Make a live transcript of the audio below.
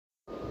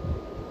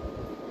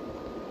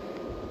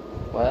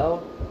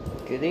Well,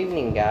 good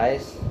evening,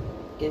 guys.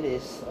 It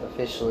is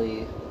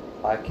officially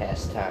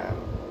podcast time.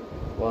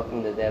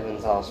 Welcome to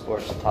Devin's All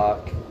Sports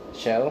Talk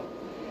show.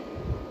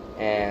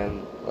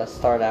 And let's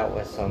start out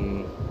with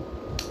some,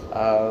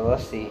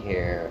 let's see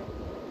here,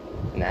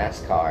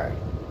 NASCAR.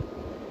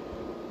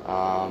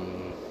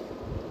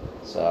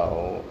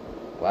 So,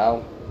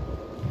 well,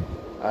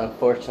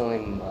 unfortunately,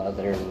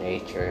 Mother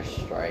Nature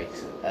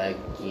strikes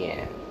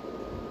again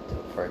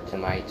for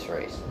tonight's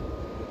race.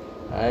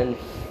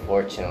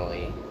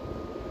 Unfortunately,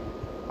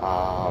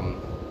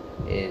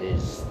 it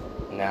is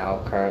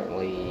now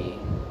currently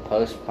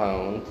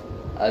postponed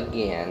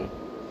again.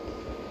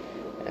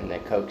 And the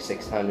Coke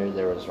 600,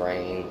 there was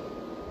rain.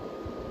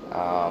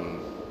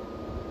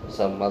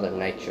 So Mother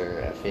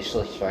Nature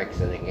officially strikes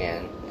it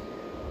again.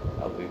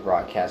 It'll be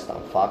broadcast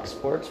on Fox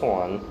Sports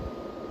 1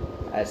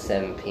 at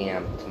 7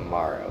 p.m.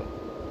 tomorrow.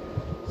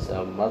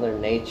 So Mother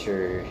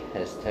Nature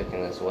has taken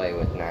his way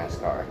with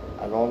NASCAR.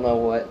 I don't know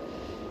what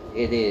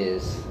it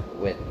is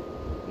with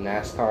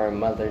NASCAR and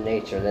Mother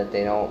Nature that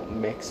they don't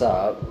mix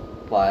up,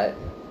 but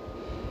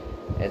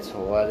it's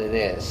what it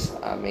is.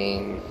 I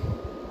mean,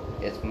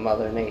 it's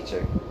Mother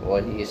Nature.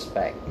 What do you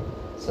expect?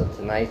 So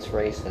tonight's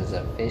race has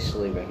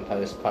officially been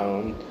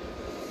postponed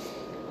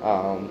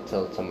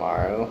till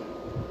tomorrow.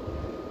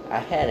 I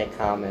had a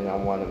comment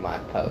on one of my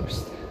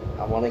posts.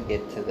 I want to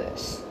get to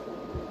this.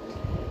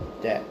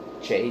 That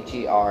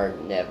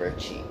JGR never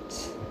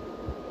cheats.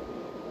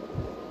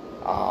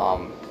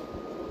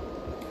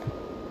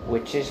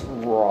 Which is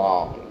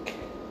wrong.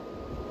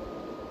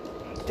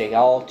 They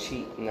all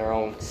cheat in their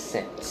own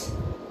sense.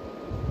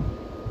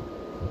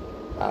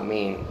 I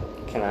mean,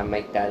 can I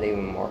make that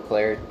even more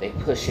clear? They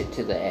push it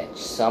to the edge.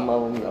 Some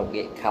of them don't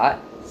get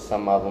caught,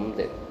 some of them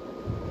do.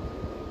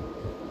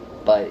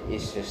 But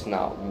it's just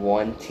not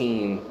one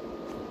team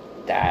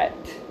that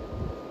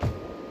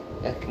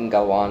can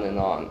go on and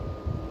on.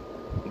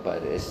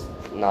 But it's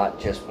not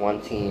just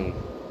one team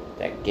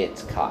that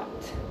gets caught.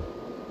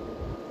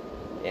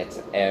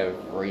 It's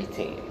every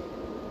team.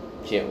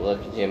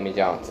 Look at Jimmie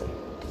Johnson.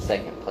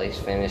 Second place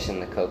finish in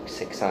the Coke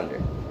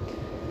 600.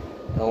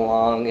 The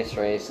longest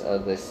race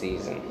of the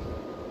season.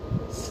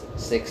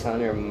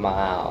 600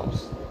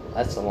 miles.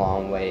 That's a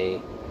long way.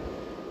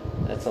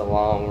 That's a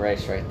long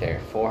race right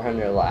there.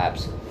 400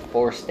 laps,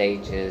 4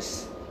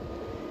 stages.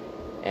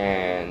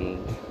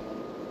 And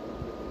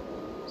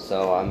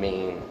so, I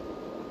mean,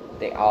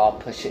 they all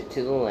push it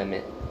to the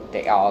limit.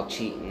 They all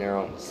cheat in their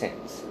own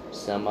sense.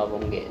 Some of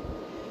them get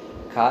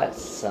caught,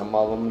 some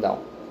of them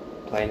don't.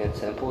 Plain and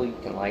simple. You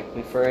can like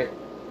me for it,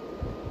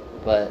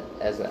 but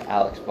as an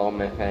Alex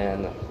Bowman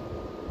fan,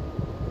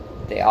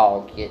 they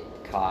all get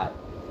caught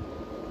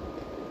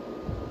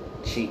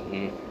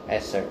cheating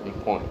at certain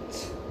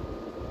points.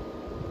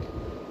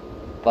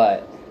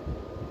 But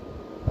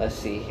let's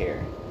see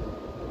here.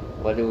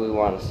 What do we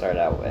want to start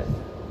out with?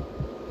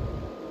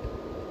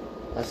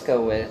 Let's go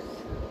with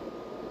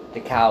the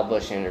Kyle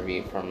Busch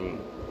interview from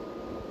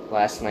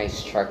last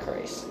night's truck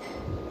race.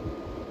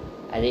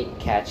 I didn't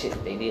catch it.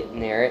 They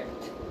didn't air it.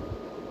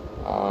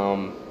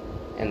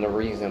 And the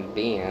reason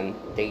being,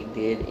 they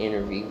did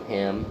interview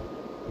him.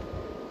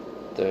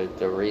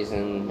 The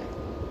reason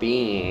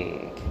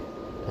being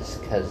is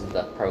because of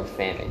the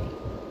profanity.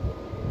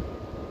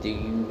 Do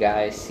you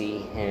guys see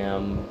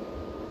him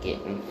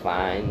getting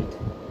fined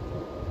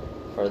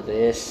for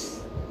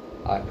this?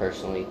 I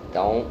personally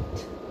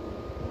don't.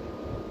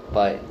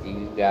 But do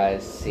you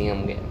guys see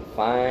him getting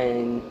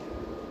fined,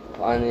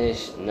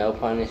 punished, no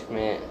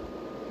punishment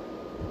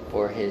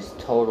for his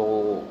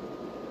total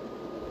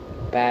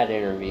bad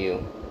interview,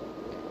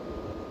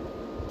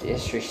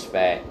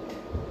 disrespect,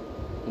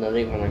 not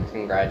even a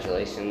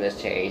congratulations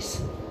to Chase,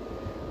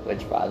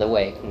 which, by the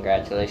way,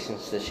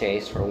 congratulations to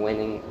Chase for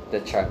winning the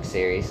Truck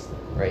Series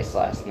race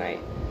last night.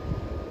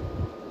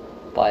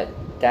 But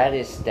that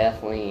is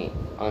definitely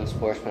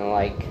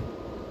unsportsmanlike.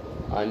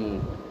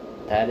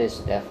 That is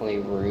definitely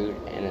rude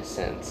in a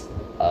sense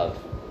of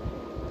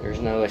there's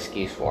no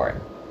excuse for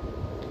it.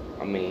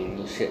 I mean,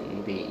 you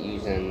shouldn't be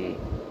using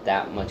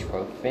that much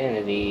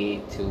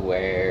profanity to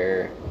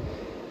where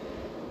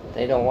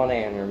they don't want to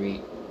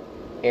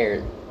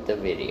air the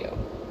video,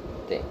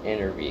 the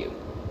interview.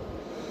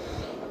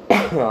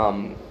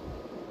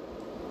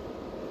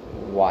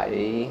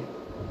 Why?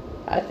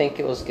 I think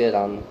it was good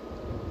on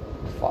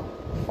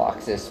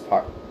Fox's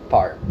part,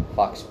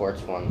 Fox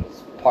Sports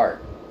 1's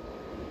part,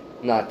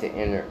 not to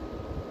enter.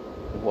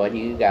 What do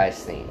you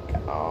guys think?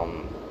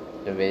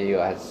 The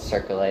video has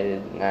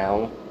circulated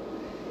now.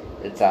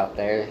 It's out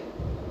there.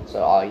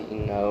 So all you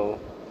know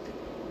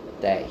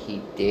that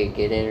he did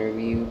get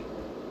interviewed,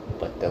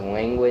 but the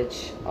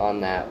language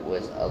on that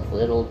was a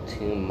little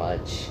too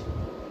much.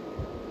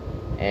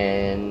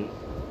 And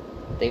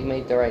they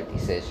made the right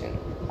decision.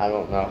 I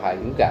don't know how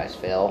you guys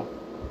feel,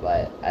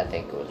 but I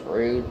think it was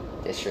rude,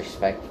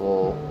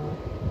 disrespectful,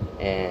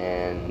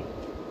 and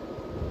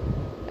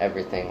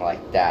everything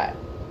like that.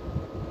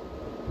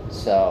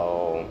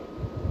 So,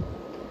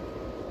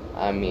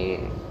 I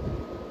mean,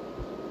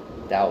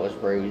 that was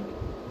rude.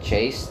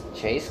 Chase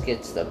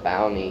gets the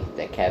bounty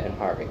that Kevin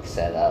Harvick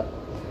set up,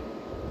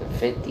 the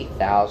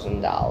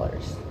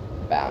 $50,000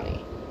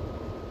 bounty,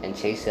 and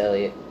Chase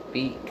Elliott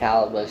beat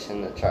Kyle Busch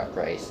in the truck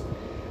race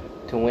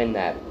to win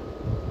that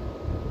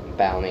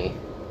bounty,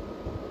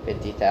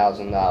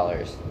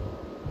 $50,000,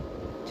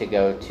 to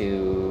go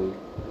to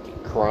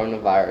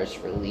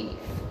coronavirus relief.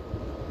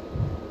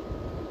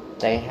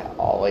 They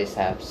always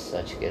have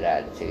such good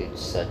attitude,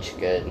 such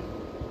good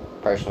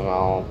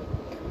personnel.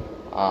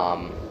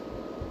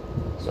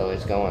 So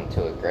it's going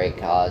to a great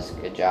cause.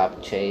 Good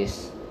job,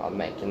 Chase, on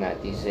making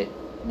that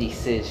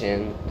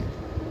decision.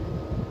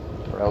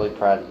 Really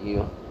proud of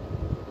you.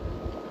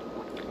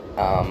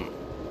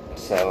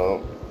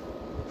 So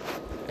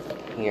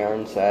he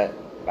earns that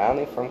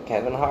bounty from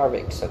Kevin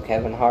Harvick. So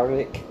Kevin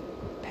Harvick,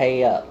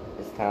 pay up.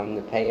 It's time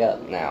to pay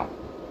up now.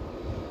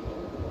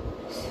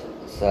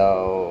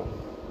 So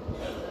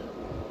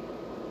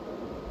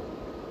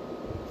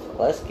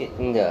let's get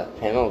into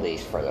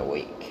penalties for the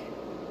week.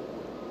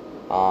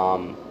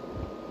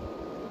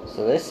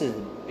 So this is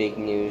big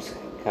news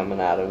coming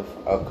out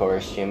of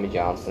course, Jimmie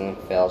Johnson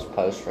fails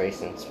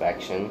post-race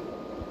inspection.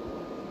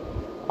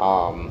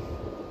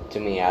 To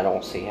me, I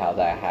don't see how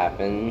that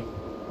happened.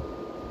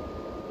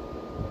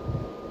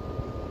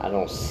 I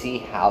don't see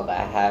how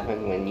that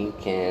happened when you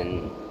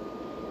can,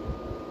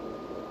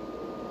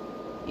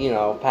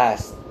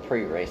 pass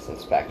pre-race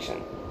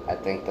inspection. I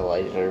think the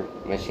laser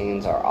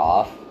machines are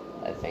off.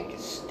 I think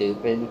it's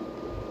stupid.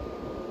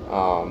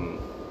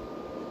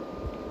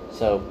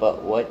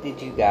 But what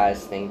did you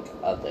guys think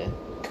of the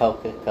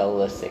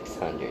Coca-Cola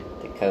 600?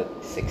 The Coke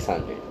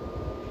 600.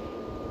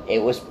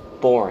 It was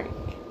boring.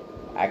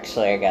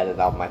 Actually, I got it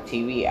on my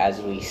TV as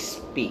we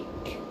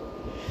speak.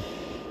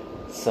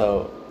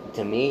 So,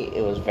 to me,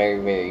 it was very,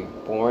 very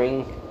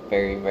boring.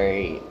 Very,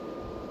 very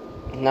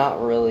not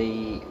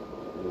really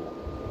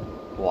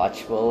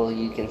watchable,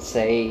 you can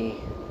say.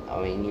 I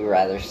mean, you'd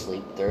rather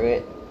sleep through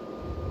it.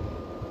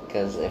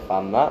 Because if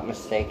I'm not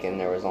mistaken,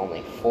 there was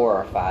only 4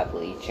 or 5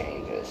 lead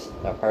changes.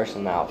 The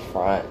person out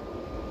front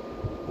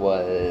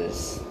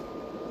was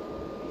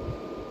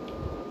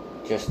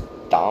just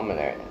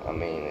dominant. I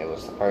mean, it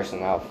was the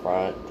person out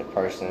front,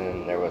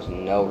 there was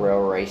no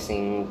real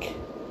racing,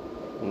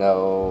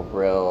 no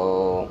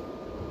real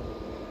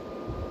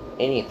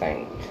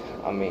anything.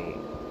 I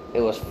mean,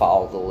 it was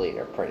follow the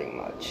leader pretty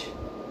much.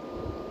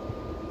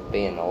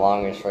 Being the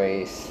longest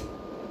race,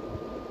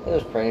 it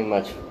was pretty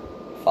much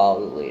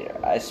follow the leader.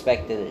 I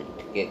expected it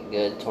to get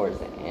good towards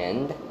the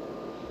end,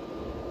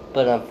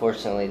 but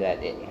unfortunately that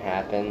didn't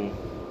happen.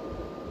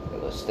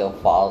 It was still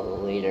follow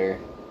the leader.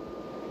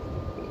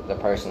 The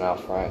person out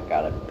front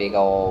got a big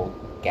old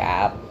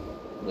gap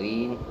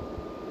lead,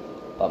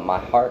 but my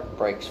heart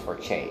breaks for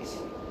Chase.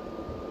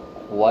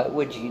 What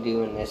would you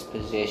do in this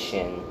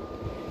position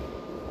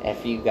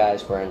if you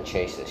guys were in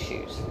Chase's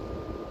shoes?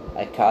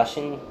 A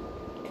caution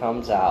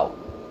comes out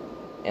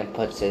and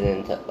puts it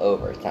into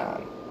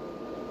overtime.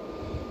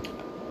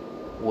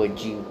 Would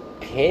you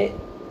pit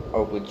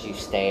or would you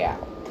stay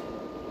out?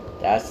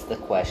 That's the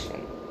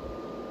question.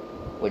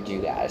 Would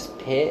you guys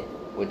pit?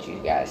 Would you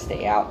guys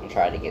stay out and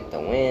try to get the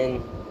win?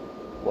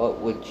 What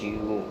would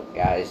you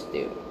guys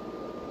do?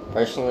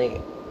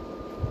 Personally,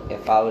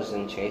 if I was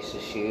in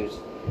Chase's shoes,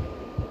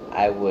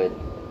 I would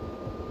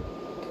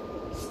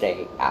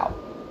stay out.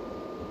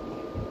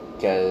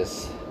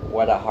 Because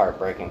what a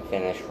heartbreaking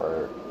finish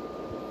for...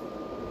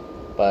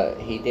 But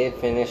he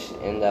did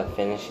end up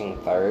finishing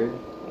third.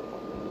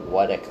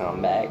 What a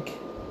comeback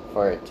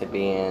for it to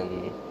be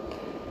in,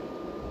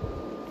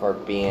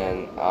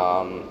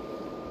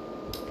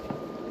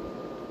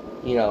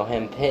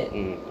 him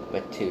pitting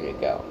with 2 to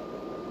go.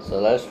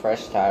 So those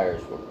fresh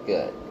tires were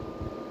good.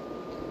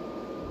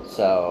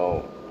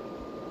 So,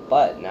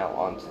 but now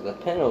on to the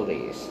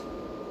penalties.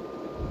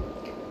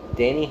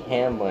 Denny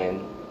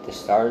Hamlin, the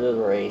start of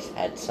the race,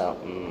 had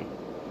something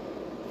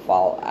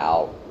fall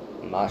out.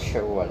 I'm not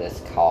sure what it's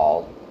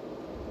called,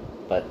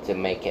 but to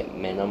make it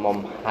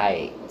minimum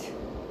height,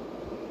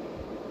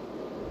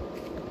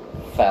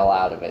 fell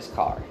out of his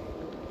car.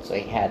 So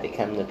he had to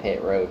come to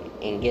pit road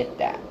and get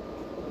that.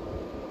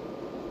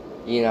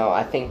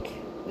 I think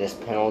this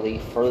penalty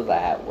for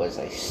that was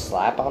a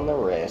slap on the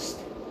wrist.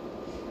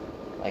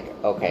 Like,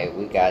 okay,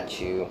 we got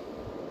you.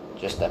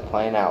 Just a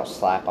plain out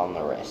slap on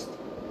the wrist.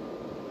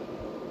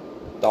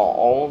 The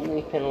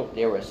only penalty,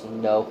 there was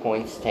no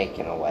points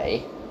taken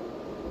away.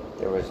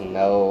 There was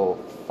no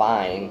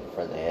fine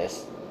for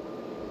this.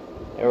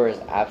 There was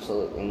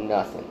absolutely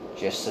nothing.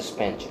 Just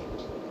suspension.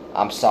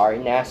 I'm sorry,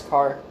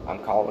 NASCAR. I'm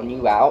calling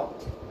you out.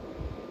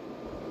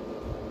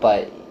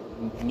 But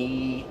you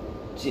need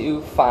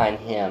to fine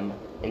him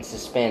and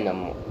suspend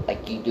him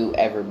like you do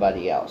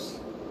everybody else.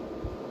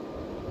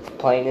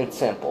 Plain and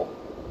simple.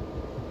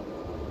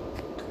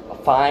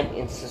 Fine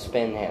and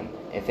suspend him.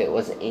 If it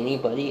was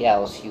anybody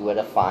else, you would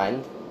have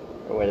fined.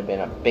 There would have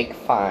been a big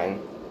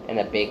fine and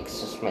a big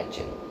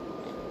suspension.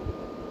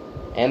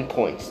 And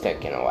points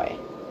taken away.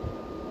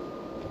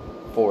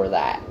 For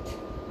that.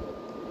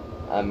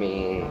 I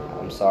mean,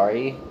 I'm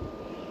sorry.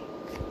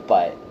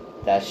 But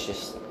that's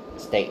just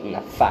stating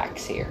the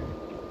facts here.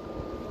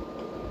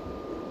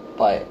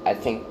 But I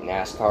think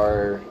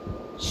NASCAR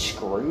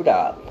screwed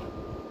up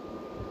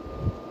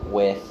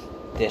with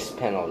this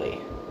penalty.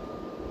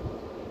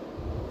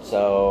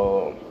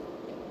 So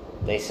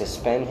they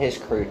suspend his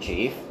crew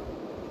chief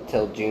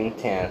till June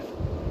 10th,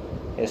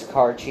 his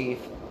car chief,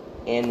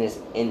 and his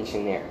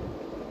engineer.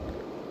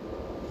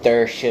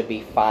 There should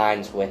be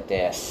fines with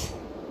this.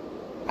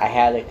 I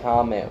had a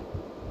comment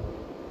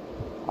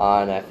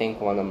on, I think,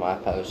 one of my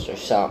posts or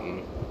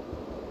something,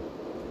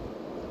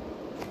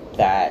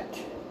 that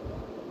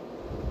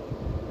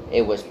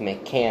it was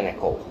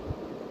mechanical.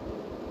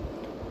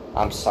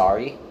 I'm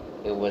sorry,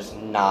 it was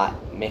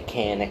not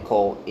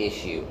mechanical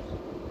issue.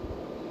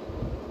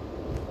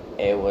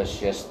 It was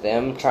just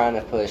them trying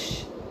to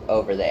push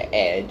over the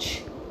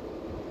edge,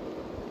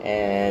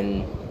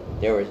 and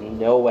there was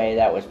no way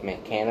that was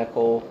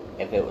mechanical.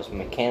 If it was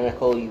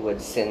mechanical, you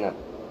would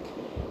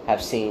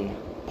have seen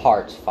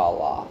parts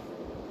fall off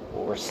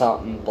or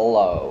something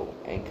below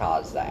and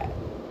cause that.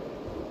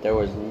 There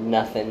was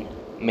nothing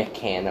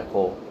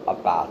mechanical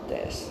about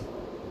this.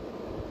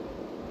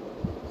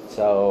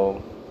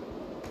 So,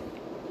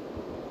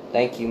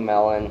 thank you,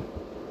 Melvin.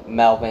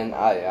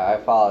 I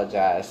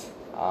apologize.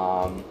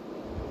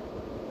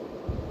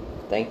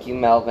 Thank you,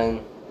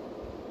 Melvin.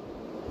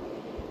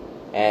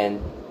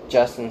 And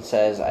Justin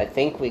says, I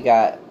think we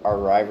got our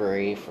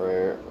rivalry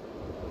for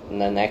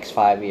the next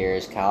 5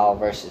 years, Kyle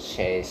versus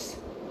Chase.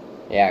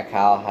 Yeah,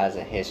 Kyle has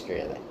a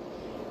history of it.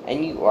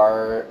 And you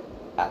are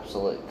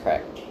absolutely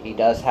correct. He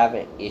does have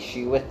an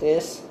issue with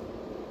this,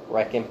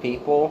 wrecking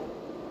people.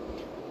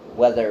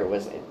 Whether it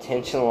was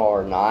intentional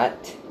or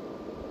not,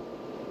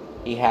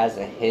 he has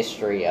a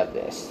history of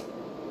this.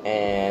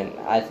 And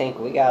I think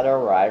we got a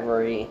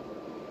rivalry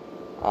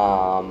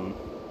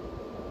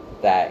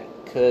that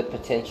could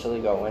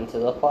potentially go into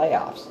the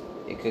playoffs.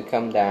 It could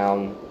come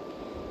down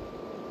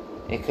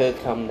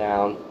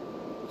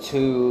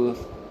to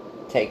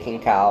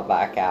taking Kyle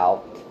back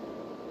out.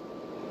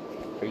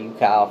 For you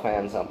Kyle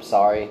fans, I'm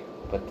sorry,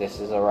 but this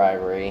is a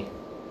rivalry.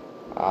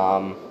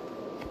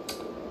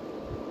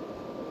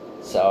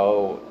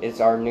 So it's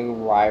our new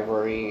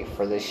rivalry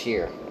for this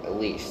year, at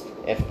least,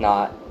 if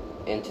not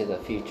into the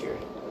future.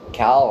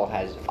 Kyle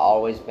has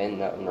always been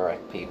known to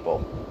wreck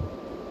people.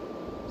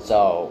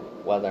 So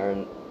whether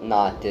or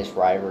not this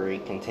rivalry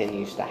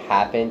continues to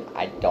happen,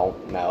 I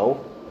don't know.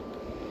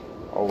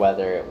 Or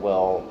whether it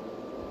will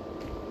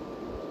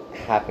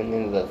happen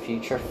in the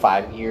future,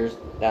 5 years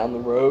down the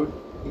road,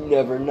 you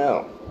never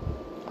know.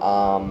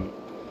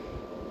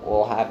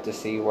 We'll have to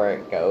see where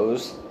it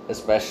goes,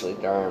 especially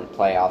during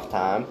playoff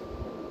time.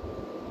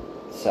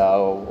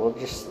 So we'll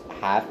just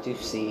have to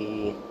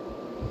see.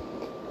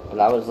 But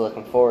I was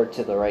looking forward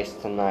to the race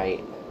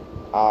tonight.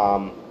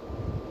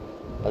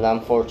 But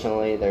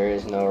unfortunately, there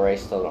is no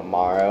race till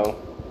tomorrow.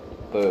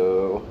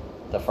 Boo.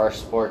 The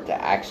first sport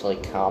to actually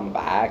come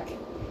back.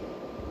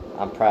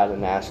 I'm proud of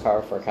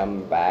NASCAR for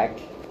coming back.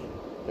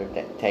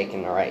 They're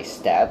taking the right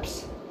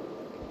steps.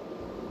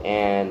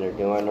 And they're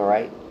doing the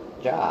right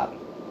job.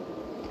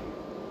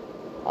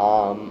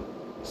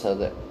 So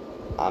that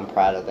I'm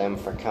proud of them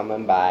for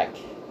coming back.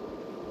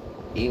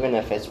 Even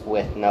if it's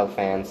with no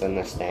fans in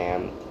the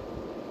stand.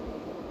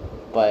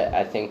 But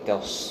I think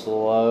they'll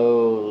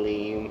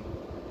slowly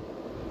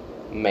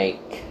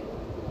make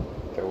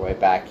their way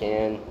back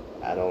in.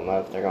 I don't know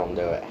if they're going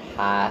to do it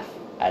half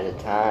at a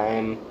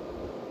time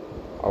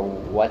or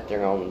what they're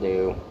going to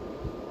do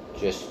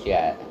just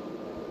yet.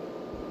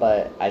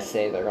 But I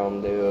say they're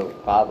going to do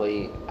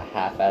probably a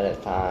half at a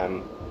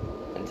time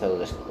until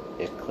this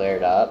is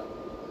cleared up.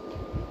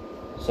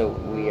 So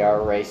we are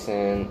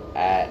racing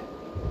at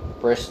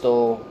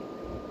Bristol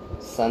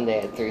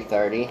Sunday at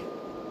 3:30.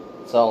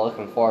 So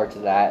looking forward to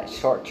that.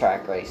 Short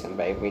track racing,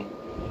 baby.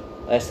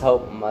 Let's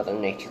hope Mother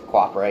Nature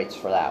cooperates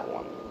for that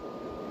one.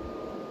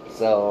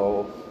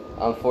 So,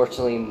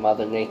 unfortunately,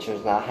 Mother Nature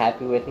is not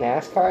happy with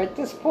NASCAR at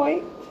this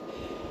point.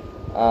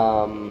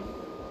 I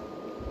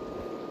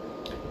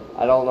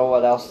don't know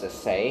what else to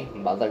say.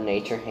 Mother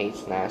Nature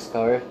hates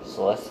NASCAR.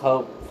 So let's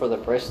hope for the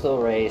Bristol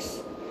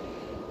race,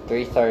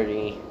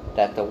 3:30,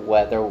 that the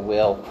weather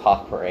will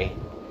cooperate.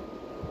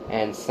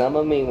 And some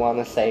of me want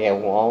to say it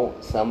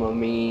won't. Some of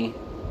me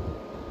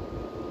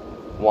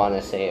want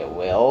to say it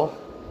will.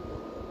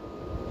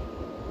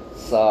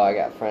 So I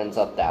got friends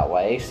up that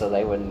way, so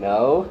they would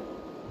know.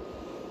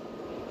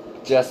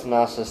 Justin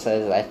also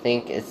says, I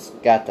think it's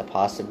got the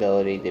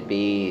possibility to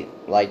be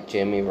like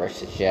Jimmy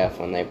versus Jeff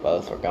when they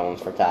both were going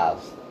for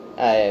titles.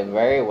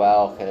 Very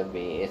well could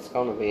be. It's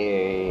going to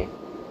be...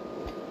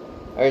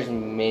 There's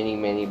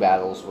many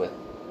battles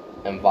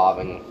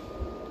involving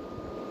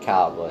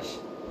Kyle Busch.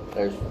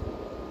 There's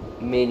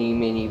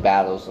many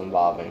battles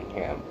involving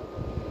him.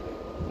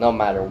 No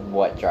matter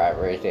what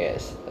driver it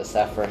is,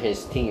 except for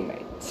his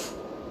teammates.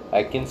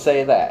 I can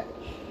say that.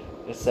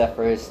 Except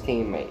for his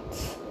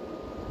teammates.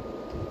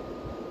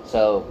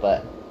 So,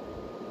 but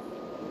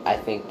I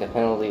think the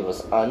penalty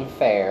was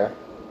unfair.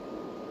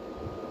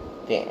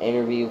 The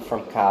interview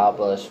from Kyle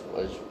Busch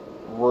was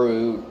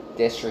rude,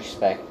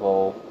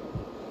 disrespectful,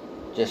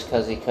 just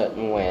because he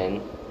couldn't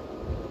win.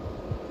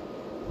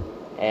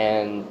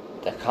 And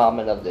the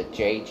comment of the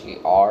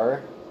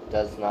JGR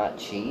does not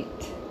cheat,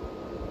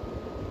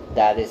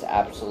 that is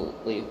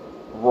absolutely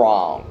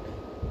wrong.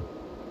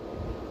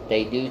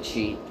 They do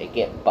cheat. They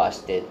get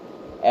busted.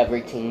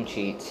 Every team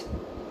cheats.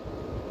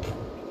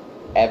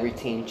 Every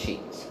team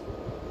cheats.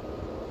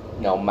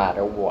 No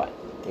matter what.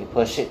 They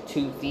push it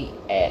to the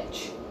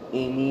edge.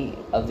 Any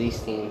of these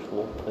teams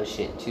will push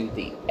it to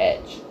the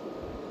edge.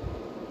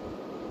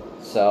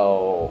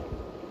 So,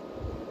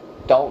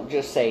 don't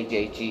just say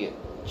JGR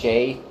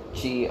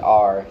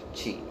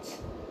cheats.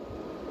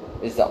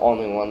 Is the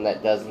only one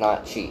that does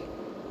not cheat.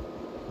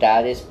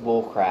 That is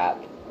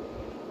bullcrap.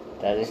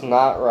 That is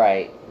not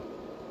right.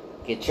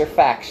 Get your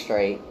facts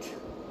straight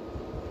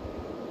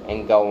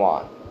and go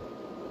on.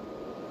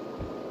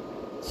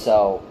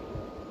 So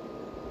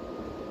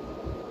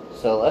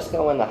let's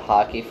go into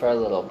hockey for a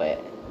little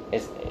bit.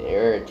 Is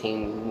there a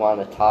team you want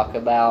to talk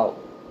about,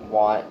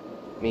 want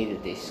me to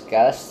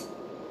discuss?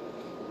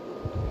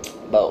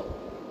 But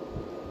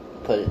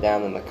put it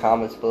down in the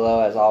comments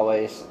below. As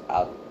always,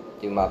 I'll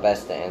do my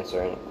best to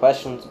answer any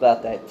questions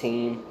about that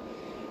team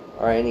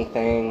or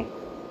anything.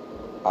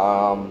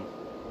 But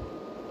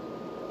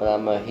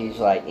I'm a huge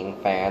Lightning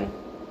fan,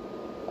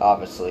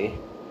 obviously.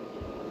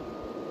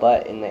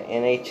 But in the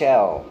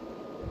NHL,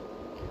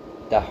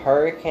 the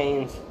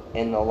Hurricanes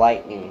and the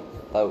Lightning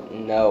vote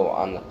no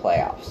on the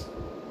playoffs.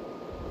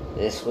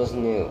 This was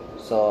new.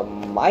 So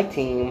my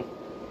team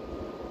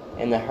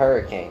and the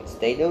Hurricanes,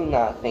 they do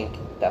not think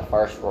the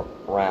first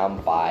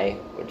round bye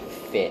would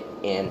fit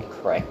in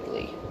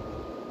correctly.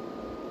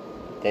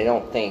 They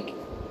don't think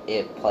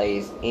it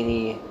plays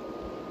any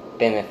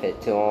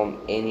benefit to them,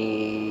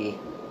 any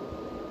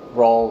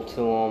role to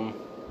them.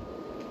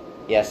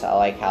 Yes, I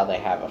like how they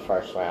have a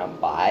first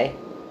round bye,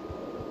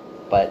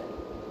 but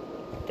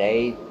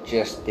they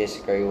just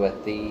disagree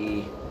with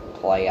the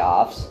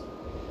playoffs.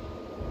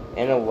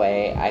 In a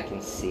way, I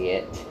can see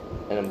it.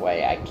 In a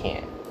way, I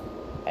can't.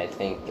 I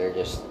think they're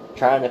just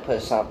trying to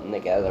put something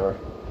together,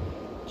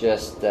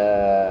 just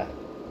to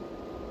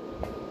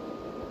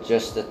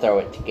throw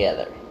it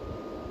together.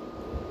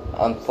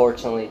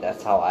 Unfortunately,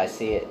 that's how I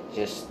see it.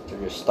 They're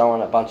just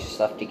throwing a bunch of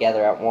stuff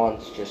together at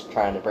once, just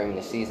trying to bring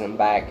the season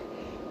back.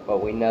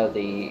 But we know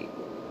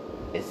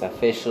it's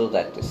official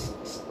that the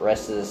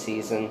rest of the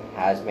season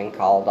has been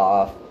called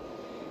off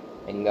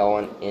and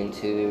going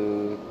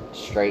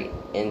straight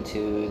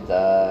into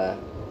the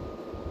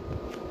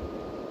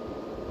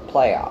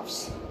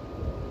playoffs.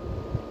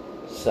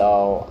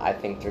 So I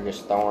think they're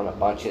just throwing a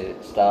bunch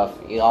of stuff.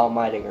 Y'all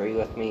might agree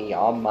with me.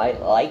 Y'all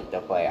might like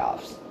the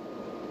playoffs.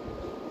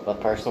 But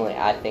personally,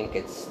 I think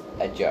it's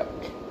a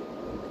joke.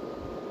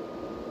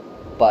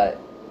 But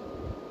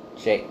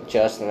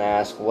Justin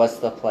asked, what's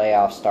the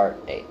playoff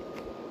start date?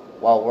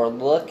 Well, we're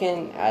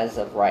looking, as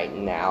of right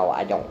now,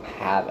 I don't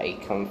have a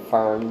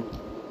confirmed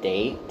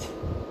date.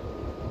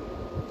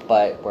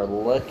 But we're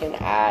looking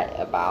at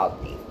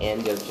about the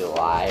end of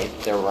July.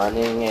 They're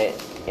running it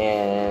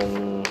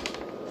in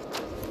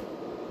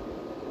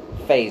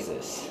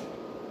phases.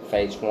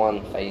 Phase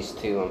 1, Phase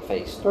 2, and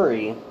Phase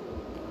 3.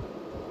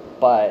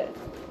 But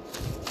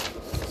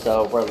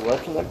so we're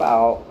looking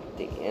about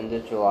the end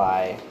of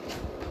July.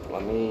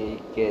 Let me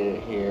get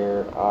it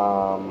here.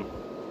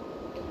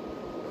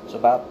 It's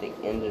about the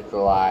end of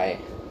July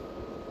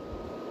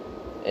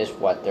is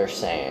what they're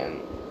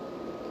saying.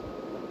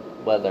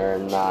 Whether or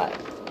not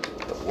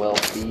it will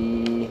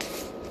be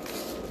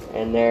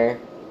in there.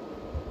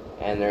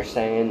 And they're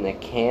saying the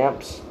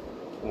camps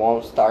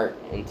won't start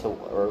until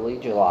early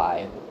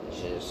July,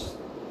 which is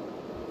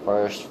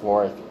 1st,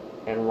 4th,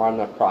 and run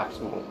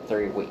approximately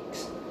 3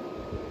 weeks.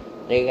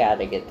 They got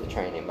to get the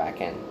training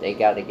back in. They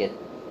got to get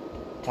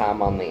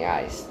time on the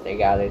ice. They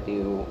got to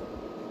do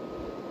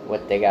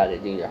what they got to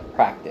do to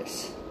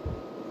practice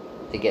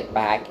to get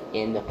back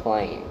into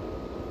playing.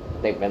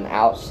 They've been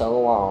out so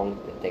long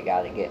that they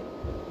got to get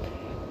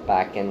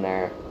back in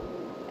there.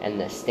 And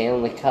the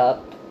Stanley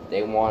Cup,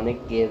 they want to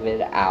give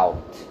it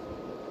out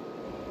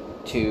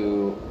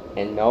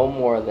in no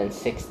more than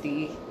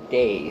 60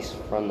 days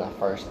from the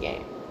first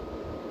game.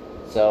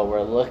 So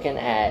we're looking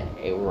at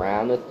a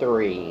round of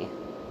 3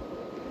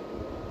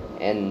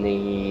 in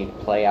the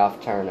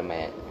playoff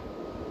tournament.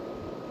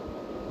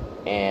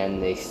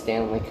 And the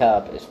Stanley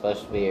Cup is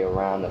supposed to be a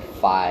round of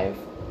 5.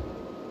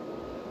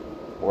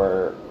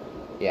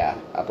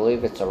 I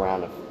believe it's a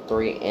round of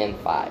 3 and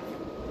 5.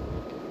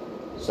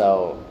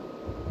 So,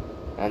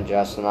 and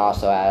Justin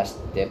also asked,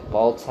 did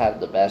Bolts have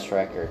the best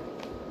record?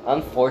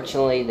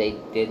 Unfortunately, they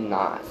did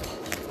not.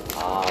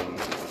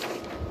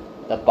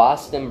 The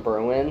Boston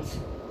Bruins,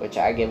 which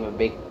I give a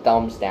big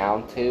thumbs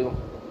down to,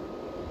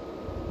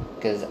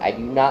 because I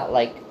do not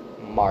like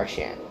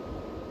Marchand.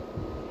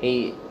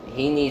 He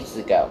needs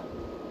to go.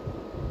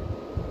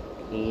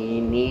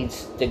 He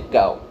needs to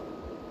go.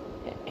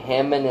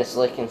 Him and his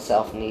licking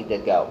self need to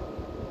go.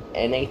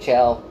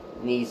 NHL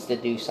needs to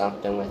do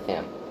something with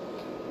him.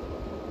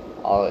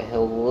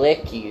 He'll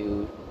lick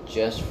you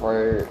just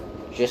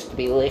to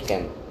be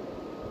licking,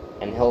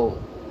 and he'll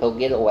he'll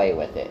get away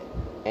with it.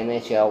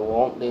 NHL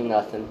won't do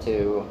nothing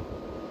to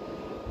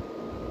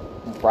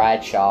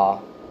Bradshaw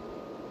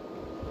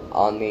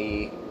on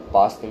the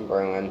Boston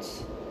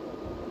Bruins.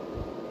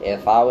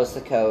 If I was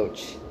the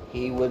coach,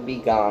 he would be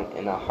gone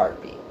in a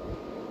heartbeat.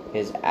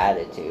 His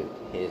attitude,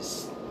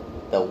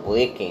 the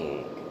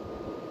licking,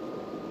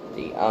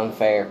 the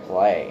unfair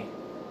play,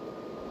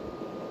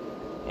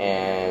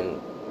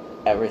 and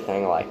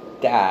everything like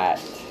that.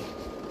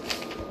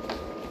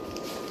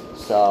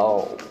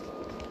 So,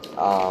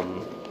 I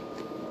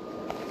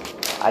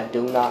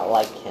do not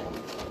like him.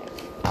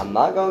 I'm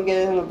not going to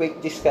get in a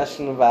big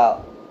discussion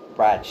about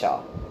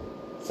Bradshaw.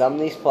 Some of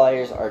these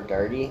players are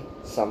dirty,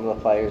 some of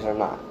the players are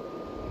not.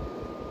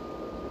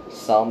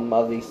 Some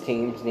of these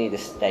teams need to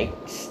take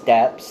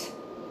steps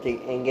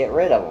and get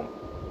rid of them.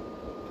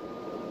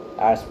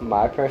 That's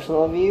my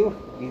personal view.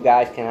 You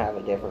guys can have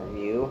a different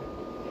view,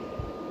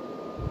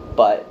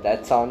 but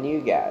that's on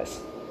you guys.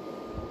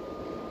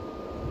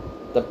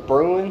 The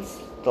Bruins,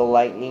 the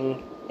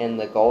Lightning, and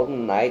the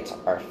Golden Knights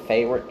are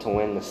favorite to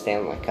win the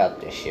Stanley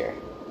Cup this year.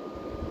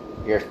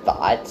 Your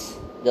thoughts?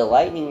 The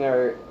Lightning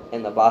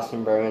and the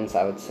Boston Bruins,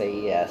 I would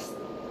say yes.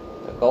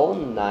 The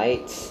Golden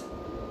Knights,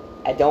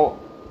 I don't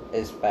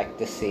expect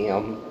to see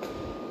them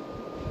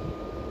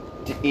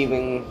to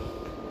even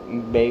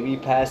maybe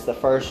past the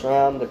first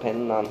round,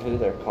 depending on who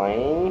they're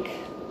playing.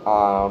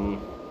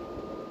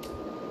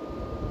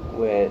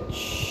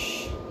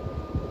 Which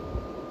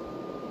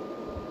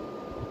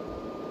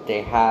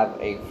they have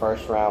a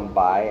first round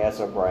bye as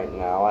of right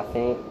now, I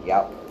think.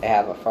 Yep, they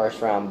have a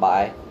first round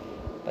bye.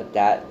 But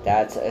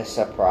that's a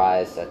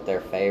surprise that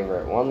they're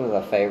one of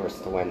the favorites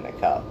to win the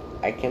cup.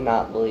 I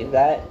cannot believe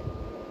that.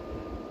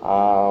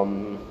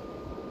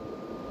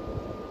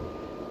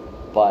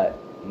 But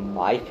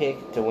my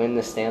pick to win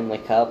the Stanley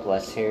Cup,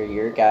 let's hear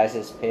your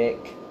guys'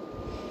 pick,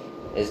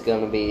 is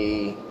going to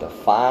be the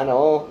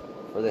final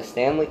for the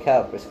Stanley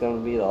Cup. It's going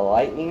to be the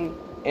Lightning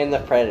and the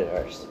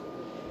Predators,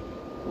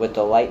 with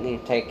the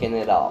Lightning taking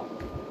it all.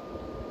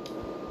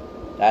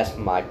 That's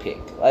my pick.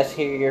 Let's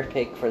hear your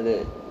pick for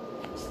the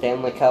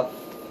Stanley Cup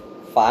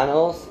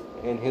Finals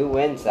and who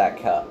wins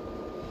that cup.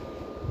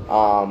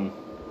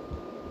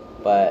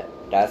 But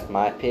that's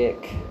my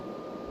pick.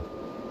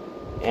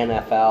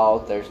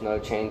 NFL, there's no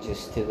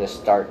changes to the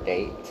start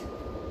date.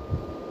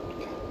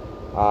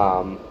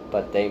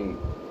 But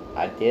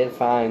I did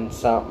find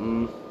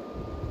something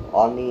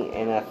on the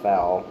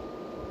NFL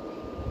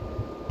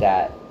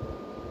that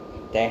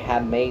they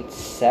have made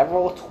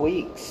several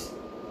tweaks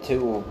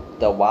to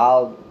the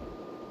wild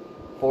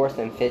 4th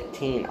and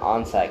 15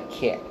 onside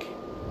kick.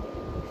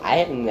 I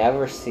have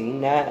never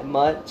seen that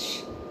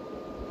much.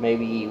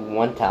 Maybe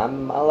one time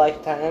in my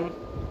lifetime.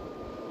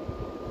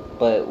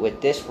 But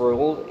with this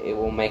rule, it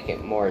will make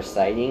it more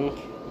exciting.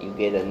 You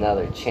get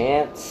another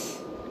chance.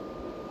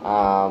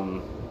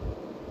 For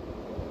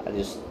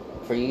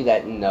you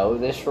that know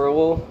this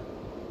rule,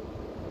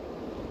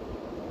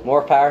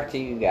 more power to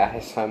you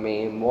guys.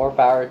 More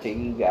power to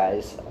you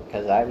guys,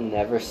 because I've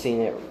never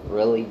seen it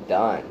really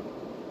done.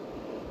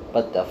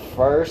 But the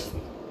first,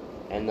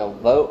 and they'll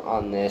vote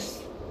on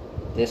this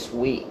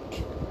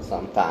week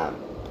sometime.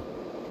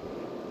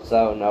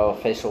 So no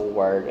official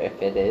word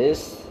if it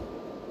is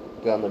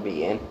going to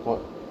be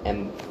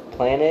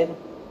implanted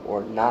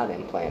or not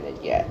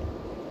implanted yet.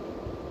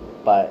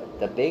 But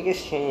the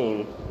biggest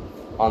change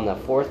on the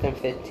 4th and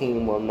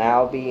 15 will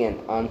now be an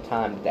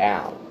untimed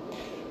down.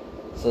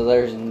 So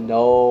there's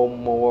no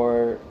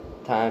more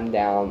time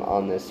down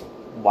on this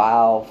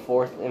wild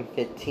 4th and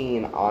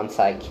 15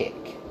 onside kick.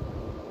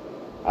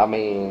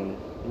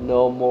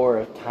 No more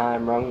of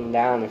time running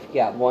down. If you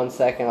got 1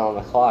 second on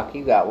the clock,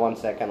 you got 1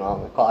 second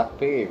on the clock,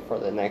 period, for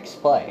the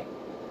next play.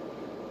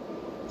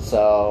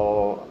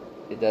 So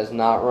it does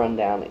not run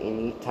down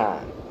any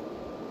time.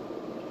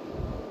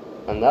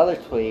 Another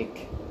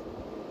tweak,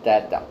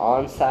 that the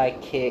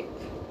onside kick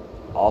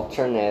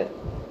alternate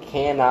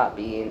cannot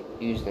be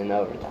used in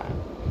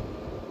overtime.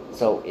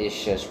 So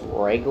it's just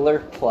regular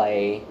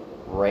play,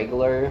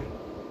 regular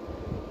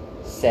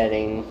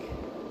setting,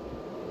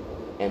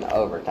 and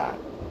overtime.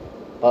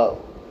 But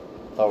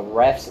the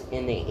refs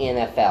in the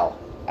NFL,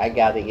 I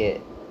gotta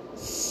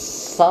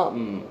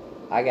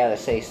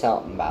say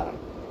something about them.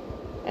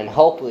 And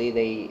hopefully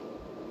they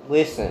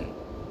listen.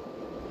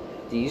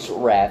 These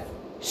refs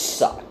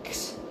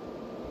sucks.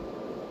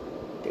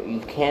 You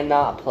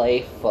cannot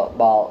play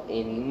football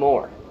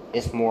anymore.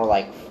 It's more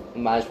like,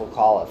 you might as well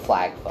call it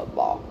flag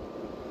football.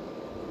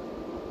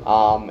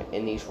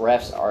 And these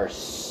refs are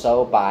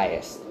so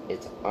biased,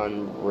 it's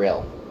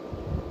unreal.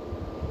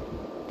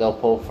 They'll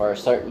pull for a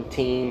certain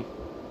team,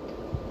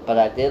 but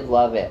I did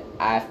love it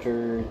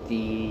after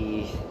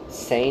the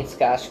Saints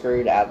got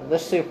screwed out of the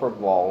Super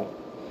Bowl,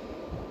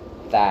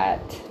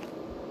 that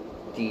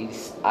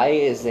these eye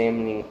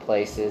examining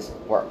places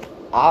were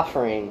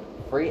offering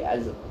free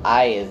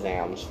eye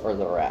exams for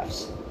the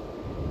refs.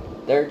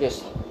 They're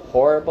just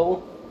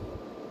horrible,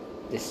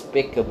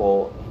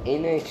 despicable.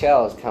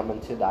 NHL is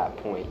coming to that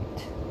point.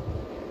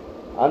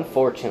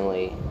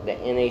 Unfortunately, the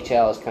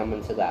NHL is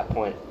coming to that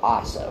point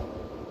also.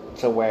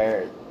 to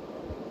where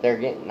they're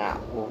getting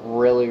out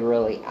really,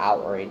 really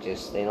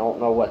outrageous. They don't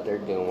know what they're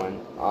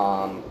doing.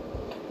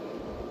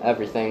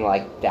 Everything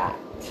like that.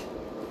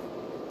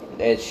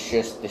 It's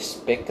just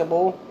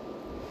despicable,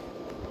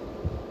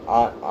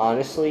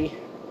 honestly.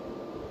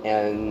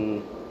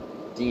 And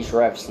these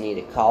refs need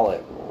to call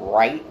it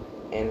right.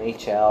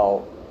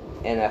 NHL,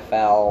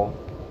 NFL,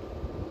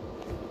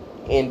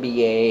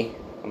 NBA,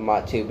 I'm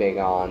not too big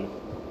on.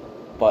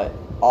 But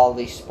all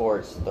these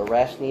sports, the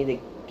refs need to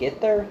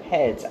get their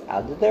heads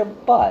out of their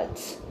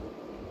butts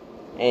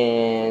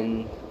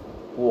and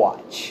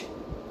watch.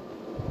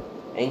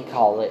 And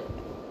call it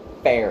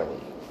fairly.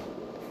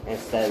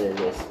 Instead of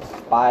this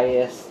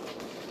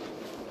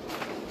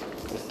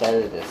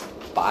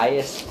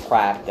biased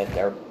crap that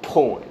they're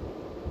pulling.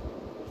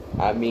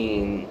 I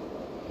mean,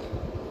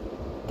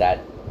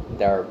 that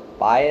they're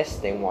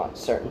biased, they want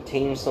certain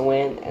teams to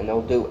win, and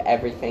they'll do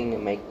everything to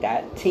make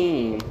that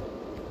team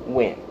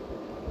win.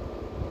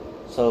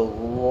 So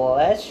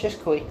let's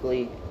just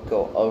quickly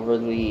go over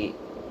the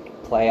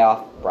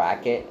playoff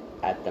bracket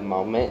at the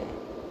moment.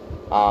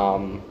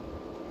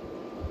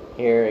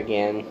 Here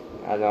again,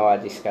 I know I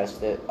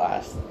discussed it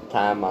last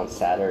time on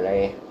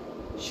Saturday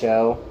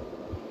show,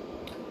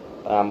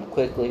 but I'm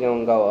quickly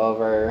going to go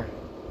over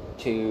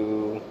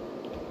to,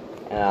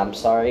 and I'm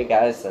sorry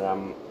guys that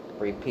I'm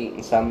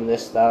repeating some of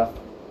this stuff,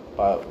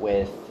 but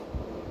with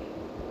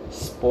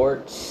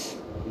sports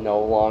no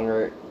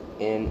longer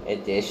in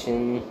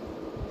edition,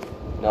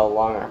 no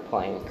longer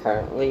playing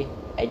currently,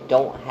 I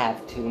don't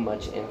have too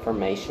much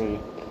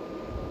information.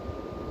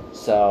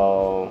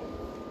 So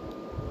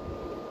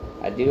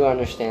I do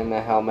understand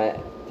the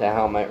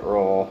helmet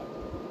rule.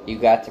 You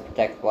got to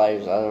protect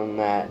players. Other than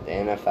that, the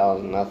NFL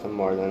is nothing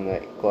more than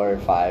the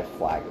glorified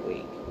flag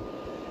league.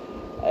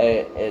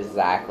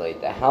 Exactly.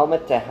 The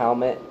helmet to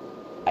helmet,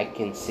 I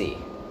can see.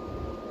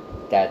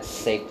 That's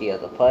safety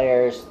of the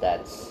players.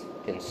 That's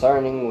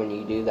concerning when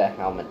you do the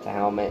helmet to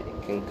helmet.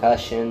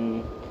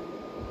 Concussion,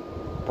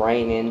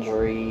 brain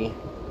injury,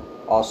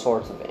 all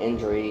sorts of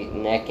injury,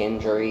 neck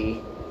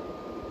injury.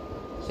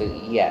 So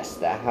yes,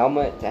 the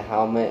helmet to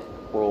helmet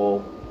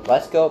rule.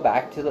 Let's go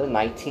back to the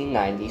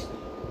 1990s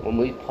when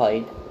we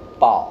played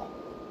ball.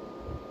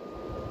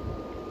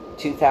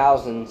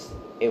 2000s,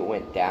 it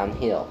went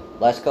downhill.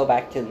 Let's go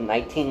back to the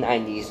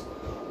 1990s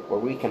where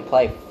we can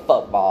play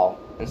football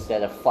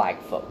instead of flag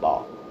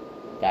football.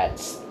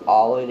 That's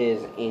all it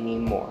is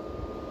anymore,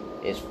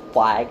 is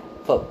flag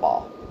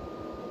football.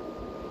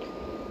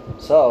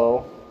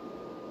 So,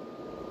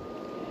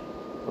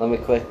 let me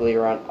quickly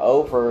run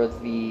over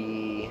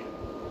the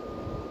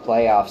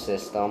playoff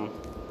system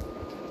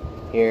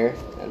here,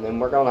 and then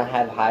we're going to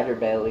have Hyder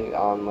Bailey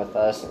on with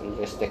us in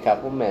just a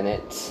couple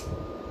minutes.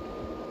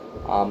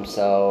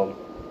 So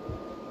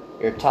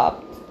your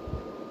top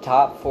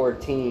 4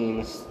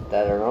 teams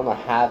that are going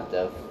to have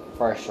the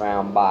first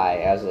round bye,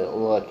 as it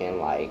looking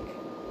like,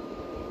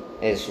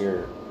 is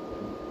your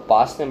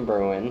Boston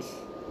Bruins,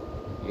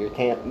 your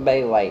Tampa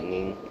Bay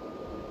Lightning,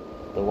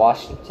 the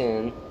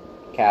Washington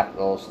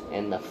Capitals,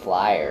 and the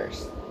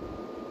Flyers.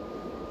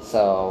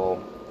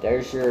 So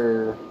there's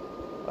your,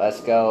 let's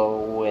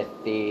go with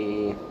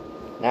the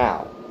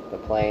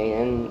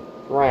play-in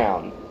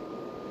round.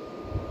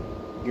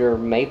 Your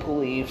Maple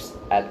Leafs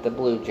at the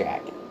Blue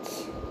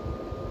Jackets.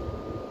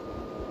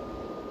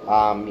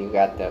 You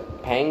got the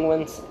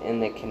Penguins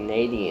and the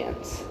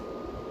Canadiens.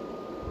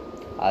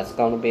 It's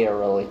going to be a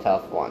really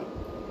tough one.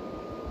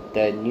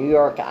 The New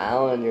York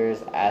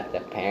Islanders at the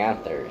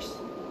Panthers.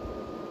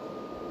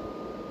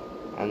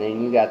 And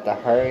then you got the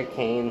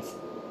Hurricanes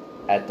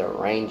at the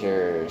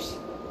Rangers.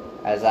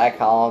 As I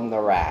call them, the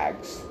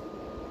Rags.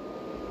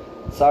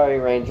 Sorry,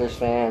 Rangers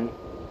fan,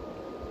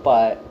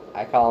 but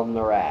I call them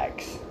the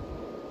Rags.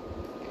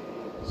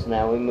 So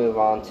now we move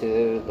on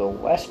to the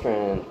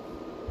Western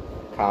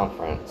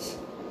Conference.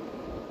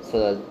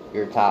 So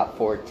your top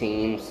 4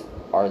 teams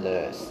are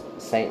the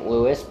St.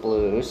 Louis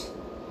Blues.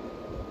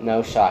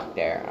 No shock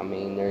there. I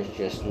mean, there's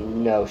just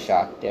no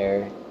shock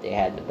there. They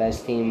had the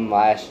best team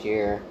last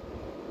year,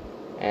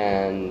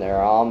 and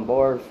they're on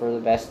board for the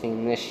best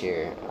team this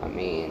year. I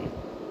mean,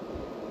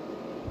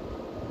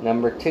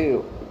 number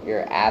 2,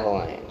 your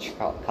Avalanche,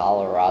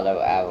 Colorado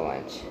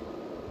Avalanche.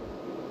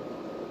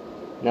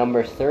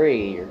 Number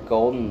 3, your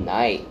Golden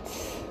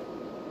Knights.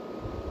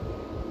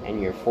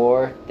 And your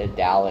 4, the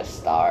Dallas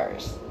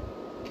Stars.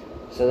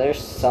 So there's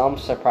some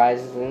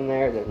surprises in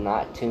there. There's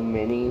not too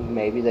many.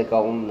 Maybe the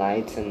Golden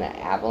Knights and the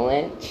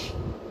Avalanche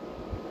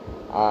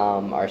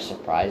are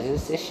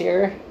surprises this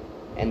year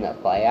in the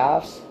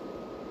playoffs.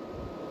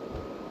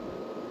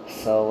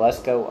 So let's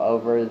go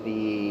over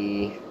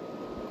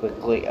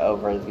quickly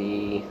over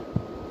the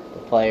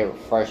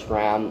first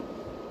round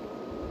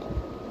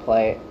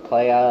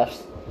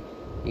playoffs.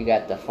 You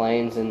got the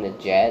Flames and the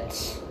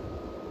Jets.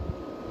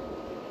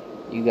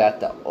 You got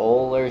the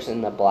Oilers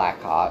and the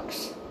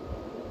Blackhawks.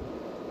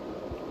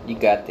 You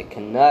got the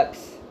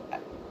Canucks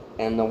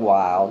and the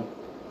Wild.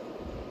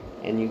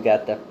 And you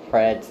got the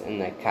Preds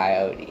and the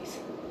Coyotes.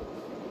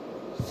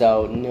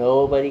 So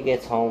nobody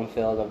gets home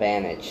field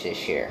advantage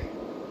this year.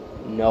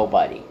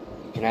 Nobody.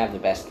 You can have the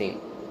best team.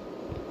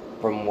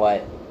 From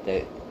what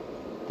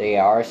they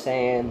are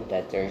saying,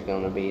 that they're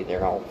going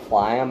to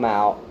fly them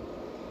out.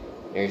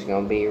 There's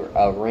going to be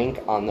a rink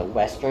on the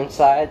western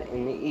side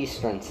and the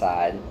eastern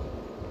side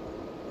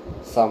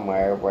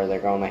somewhere where they're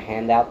going to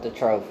hand out the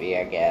trophy,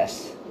 I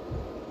guess.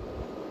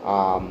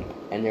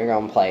 And they're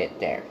going to play it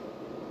there.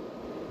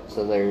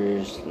 So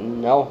there's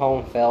no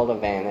home field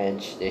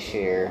advantage this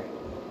year.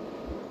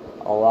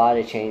 A lot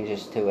of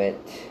changes to it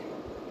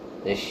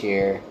this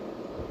year.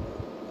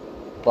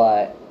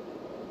 But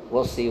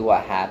we'll see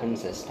what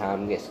happens as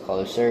time gets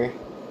closer.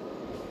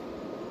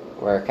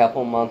 We're a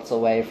couple months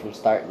away from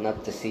starting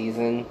up the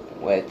season,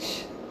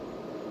 which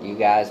you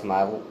guys,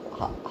 my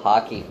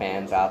hockey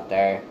fans out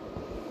there,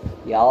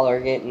 I'm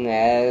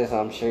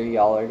sure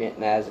y'all are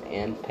getting as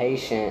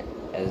impatient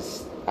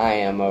as I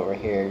am over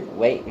here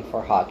waiting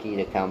for hockey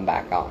to come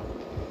back on.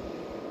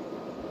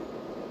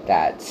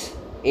 That's,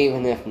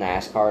 even if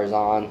NASCAR is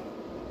on,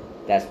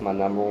 that's my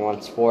number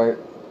one sport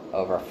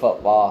over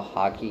football,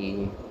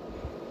 hockey,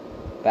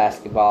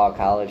 basketball,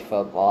 college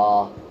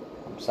football.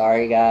 I'm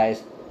sorry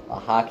guys,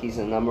 hockey's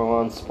the number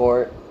one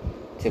sport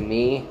to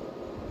me.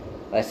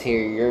 Let's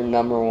hear your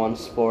number one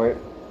sport.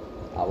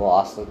 I will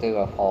also do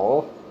a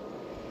poll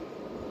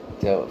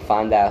to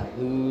find out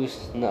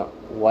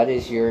what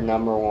is your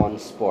number one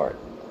sport.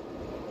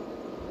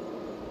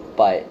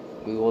 But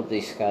we will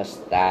discuss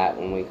that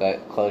when we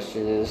get closer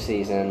to the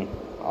season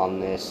on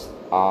this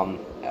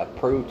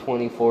approved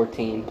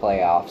 2014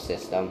 playoff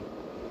system.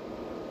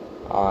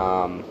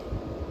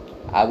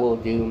 I will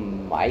do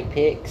my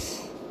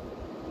picks.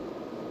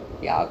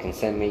 Y'all can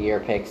send me your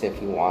picks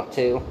if you want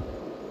to,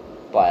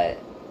 but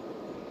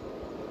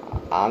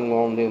I'm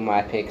going to do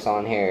my picks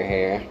on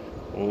here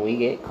when we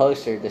get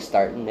closer to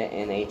starting the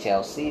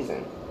NHL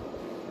season.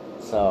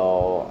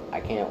 So I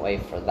can't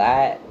wait for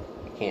that.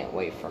 I can't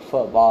wait for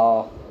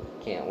football.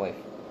 Can't wait.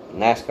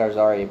 NASCAR's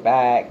already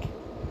back.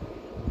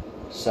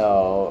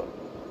 So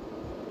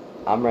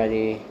I'm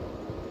ready.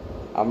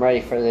 I'm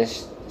ready for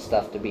this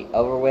stuff to be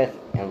over with,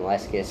 and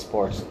let's get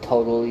sports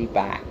totally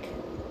back.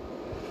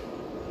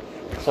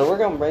 So we're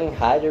going to bring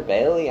Hyder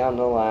Bailey on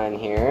the line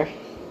here.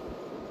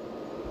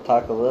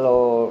 Talk a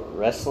little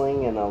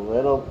wrestling and a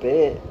little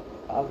bit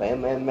of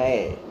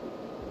MMA.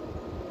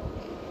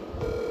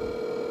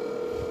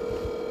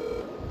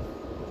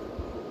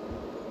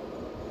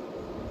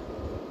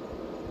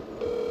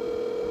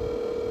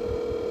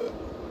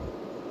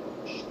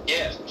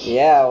 Yes.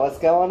 Yeah, what's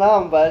going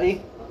on,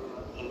 buddy?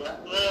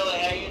 Lily,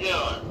 how you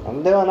doing?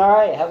 I'm doing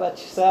alright. How about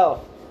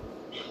yourself?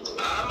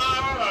 I'm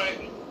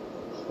alright.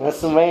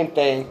 That's the main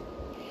thing.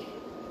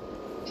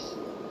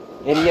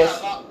 And I yes.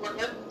 got a lot more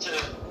done to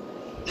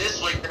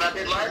this week than I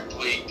did last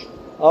week.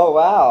 Oh,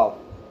 wow.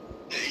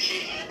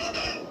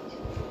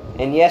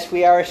 And yes,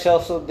 we are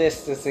social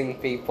distancing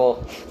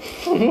people.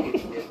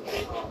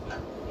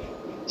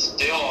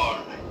 Still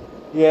are.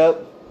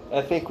 Yep.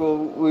 I think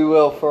we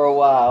will for a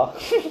while.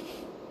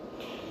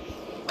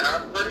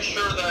 I'm pretty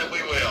sure that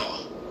we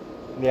will.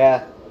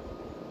 Yeah.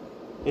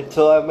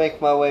 Until I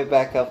make my way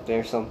back up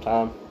there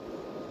sometime.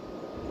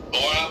 Or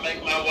I'll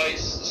make my way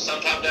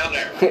sometime down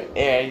there.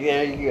 Yeah,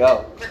 there you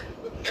go.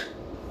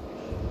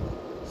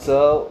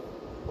 So,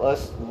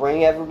 let's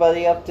bring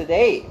everybody up to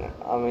date.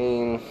 I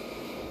mean...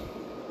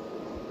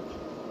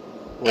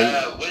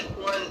 Which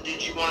one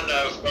did you want to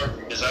know first?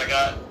 Because I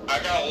got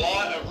a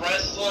lot of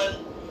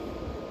wrestling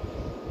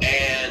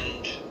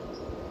and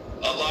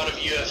a lot of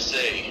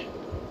UFC.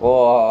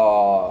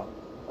 Whoa.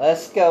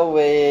 Let's go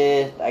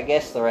with, I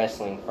guess, the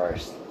wrestling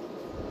first.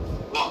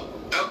 Well,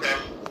 okay.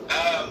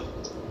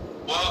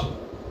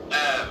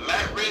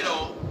 Matt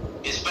Riddle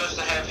is supposed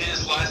to have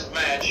his last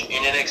match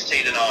in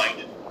NXT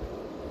tonight.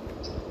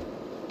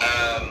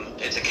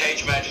 It's a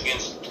cage match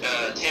against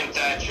Tim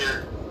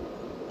Thatcher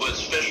with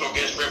special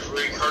guest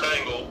referee Kurt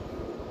Angle.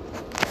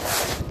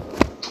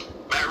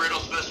 Matt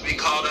Riddle's supposed to be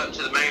called up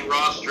to the main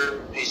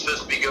roster. He's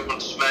supposed to be going to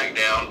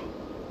SmackDown.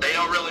 They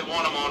don't really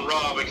want him on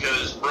Raw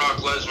because Brock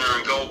Lesnar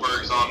and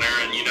Goldberg's on there,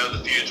 and you know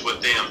the feud's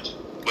with them.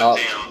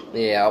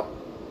 Yeah.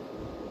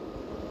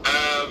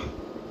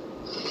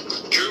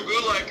 Drew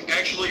Gulak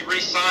actually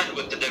re-signed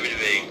with the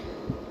WWE.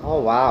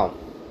 Oh, wow.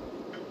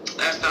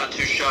 That's not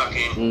too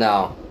shocking.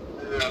 No.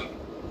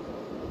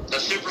 A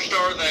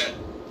superstar that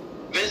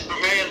Vince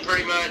McMahon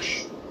pretty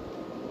much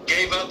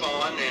gave up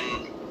on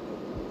and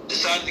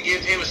decided to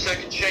give him a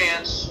second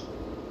chance.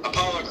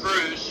 Apollo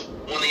Crews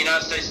won the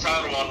United States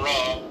title on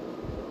Raw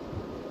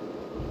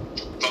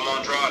from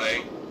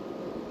Andrade.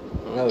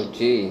 Oh,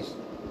 jeez.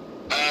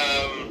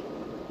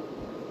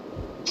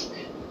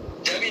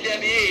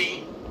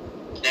 WWE,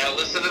 now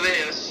listen to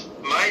this,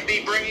 might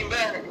be bringing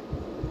back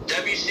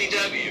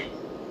WCW.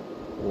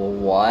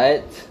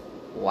 What?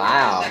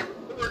 Wow.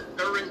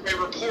 There is a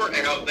report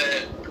out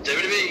that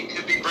WWE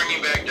could be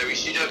bringing back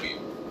WCW.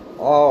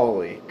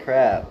 Holy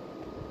crap.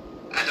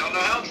 I don't know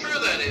how true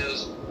that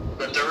is,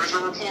 but there is a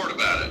report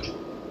about it.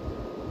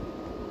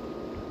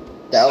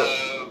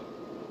 So,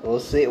 we'll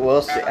see.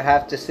 We'll see,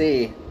 have to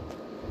see.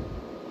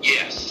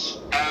 Yes.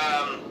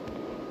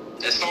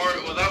 as far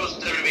well, that was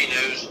WWE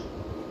news.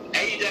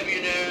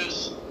 AEW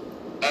news.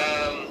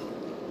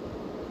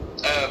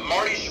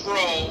 Marty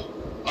Scurll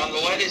on the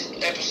latest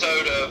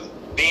episode of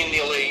Being the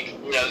Elite,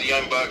 the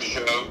Young Bucks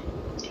show.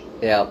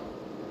 Yep.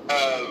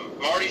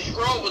 Marty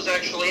Scurll was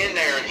actually in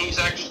there, and he's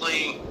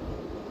actually,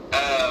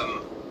 I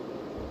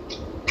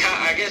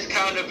guess,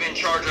 kind of in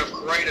charge of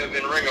creative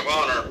in Ring of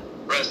Honor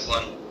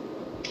wrestling.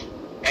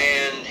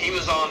 And he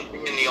was on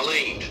Being the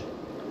Elite.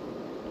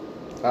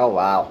 Oh,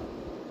 wow.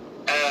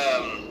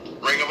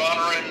 Ring of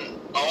Honor and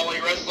All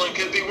Elite Wrestling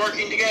could be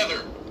working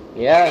together.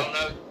 Yeah. I don't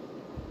know.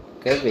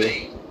 Could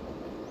be.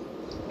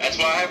 That's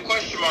why I have a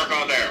question mark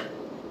on there.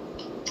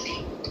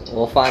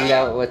 We'll find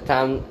out with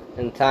time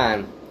and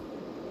time.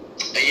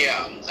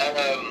 Yeah.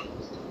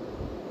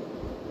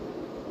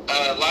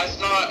 Last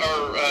night,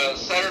 or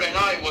Saturday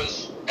night,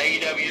 was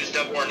AEW's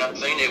Double or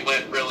Nothing. It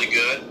went really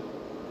good.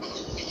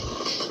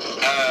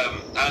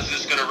 I was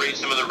just going to read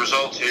some of the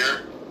results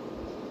here.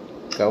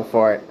 Go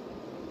for it.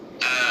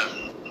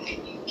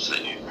 Let's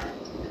see.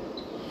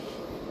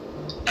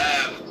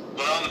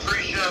 Well, on the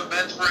pre-show,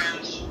 Best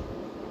Friends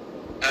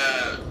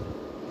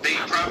beat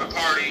Private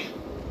Party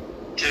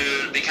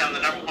to become the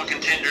 #1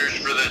 contenders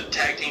for the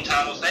tag team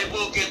titles. They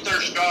will get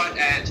their shot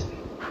at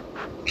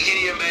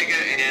Kenny Omega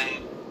and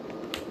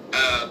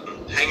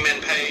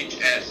Hangman Page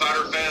at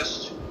Fyter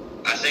Fest,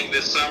 I think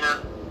this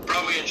summer,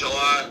 probably in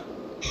July.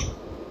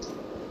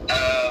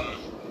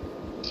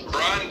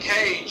 Brian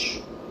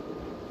Cage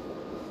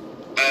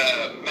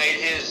made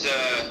his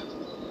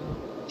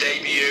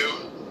debut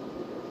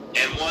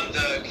and won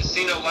the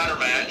Casino Ladder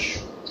match.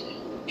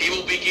 He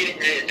will be getting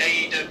an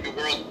AEW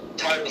World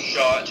title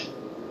shot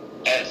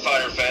at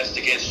Fyter Fest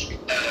against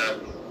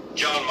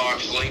Jon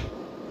Moxley.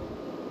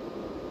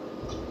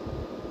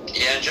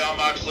 Yeah, Jon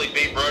Moxley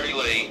beat Brody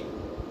Lee,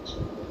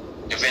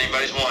 if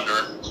anybody's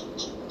wondering.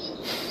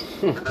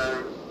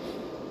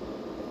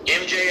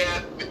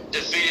 MJF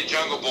defeated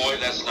Jungle Boy,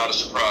 that's not a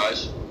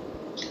surprise.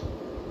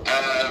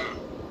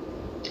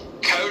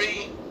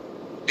 Cody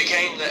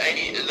became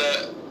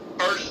the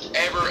first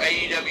ever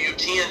AEW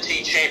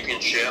TNT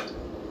championship.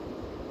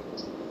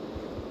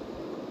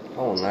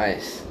 Oh,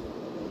 nice.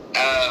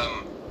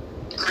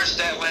 Chris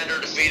Statlander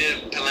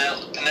defeated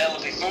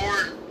Penelope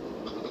Ford.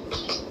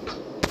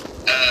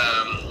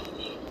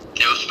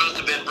 It was supposed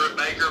to have been Britt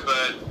Baker,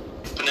 but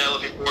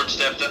Penelope Ford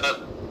stepped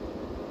up.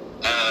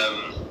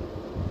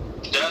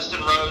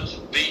 Dustin Rhodes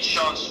beat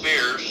Shawn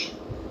Spears.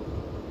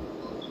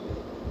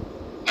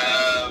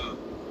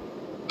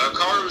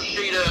 Hikaru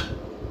Shida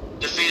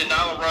defeated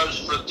Nyla Rose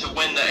to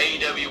win the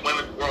AEW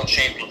Women's World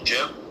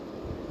Championship,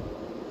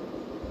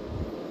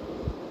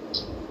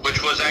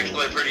 which was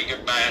actually a pretty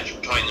good match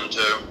between them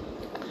two.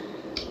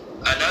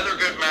 Another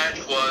good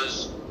match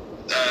was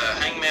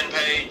Hangman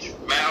Page,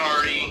 Matt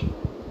Hardy,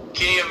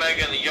 Kenny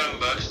Omega, and the Young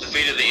Bucks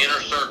defeated the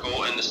Inner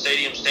Circle in the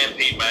Stadium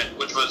Stampede match,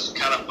 which was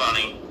kind of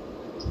funny.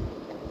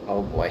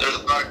 Oh boy. There was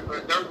a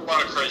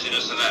lot of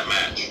craziness in that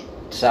match.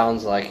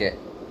 Sounds like it.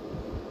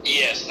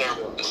 Yes, there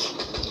was.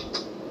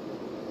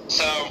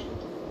 So,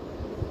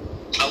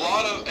 a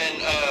lot of,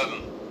 and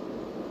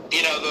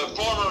the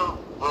former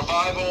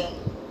Revival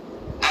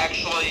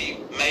actually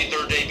made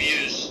their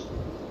debuts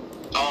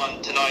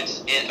on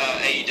tonight's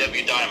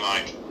AEW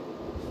Dynamite.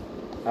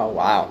 Oh,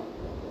 wow.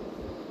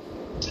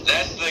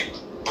 That's the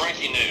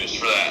breaking news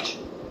for that.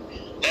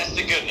 That's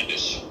the good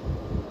news.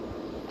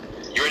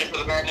 You ready for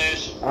the bad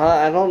news?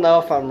 I don't know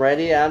if I'm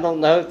ready. I don't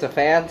know if the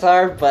fans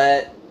are,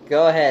 but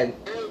go ahead.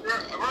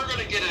 We're going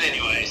to get it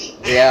anyways.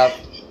 Yeah,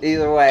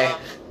 either way.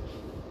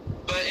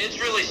 But it's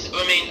really,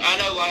 I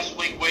know last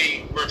week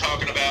we were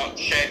talking about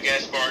Shad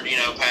Gaspard,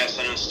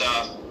 passing and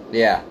stuff.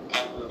 Yeah.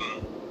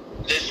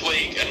 This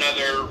week,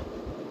 another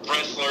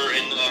wrestler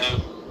in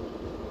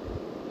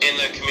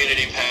the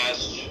community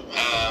passed.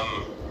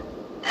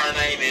 Her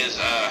name is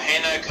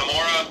Hana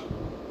Kimura.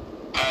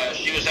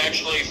 She was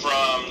actually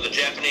from the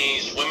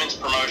Japanese women's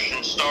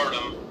promotion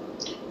Stardom.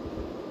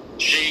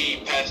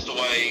 She passed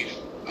away,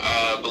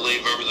 I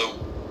believe, over the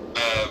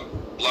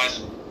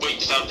last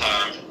week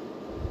sometime.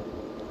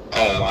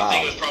 Oh, wow. I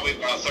think it was probably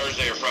about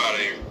Thursday or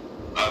Friday,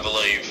 I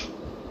believe.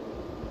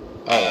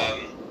 Oh.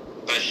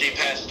 But she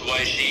passed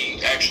away.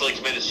 She actually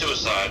committed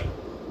suicide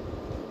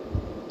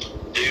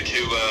due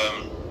to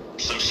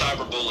some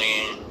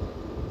cyberbullying.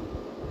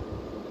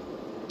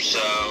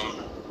 So,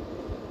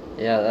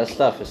 yeah, that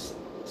stuff is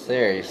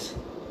serious.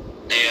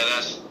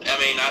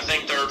 yeah, I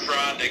think they're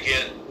trying to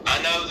get,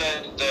 I know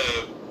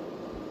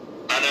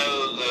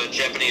the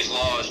Japanese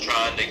law is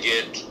trying to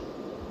get,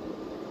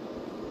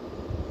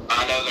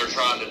 I know they're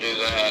trying to do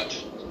that.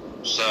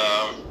 So,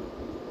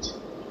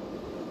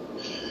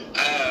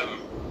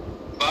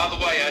 by the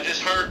way, I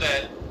just heard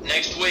that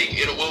next week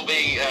it will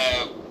be,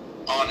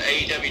 on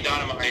AEW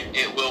Dynamite,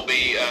 it will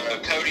be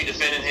Cody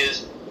defending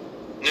his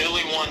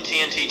newly won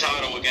TNT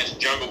title against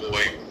Jungle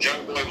Boy.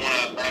 Jungle Boy won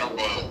a Battle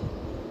Royal.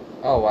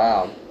 Oh,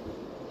 wow.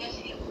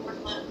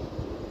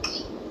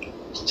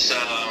 So,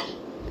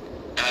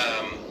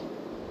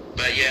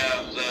 but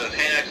yeah, the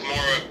Hana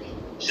Kimura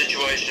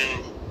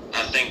situation,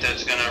 I think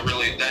that's gonna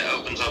that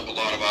opens up a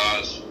lot of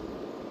eyes.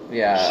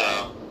 Yeah,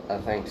 So, I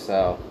think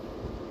so.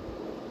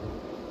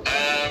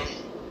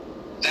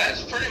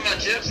 that's pretty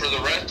much it for the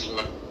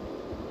wrestling.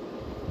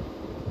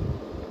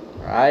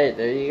 Alright,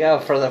 there you go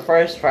for the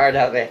first part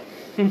of it.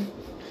 I mean,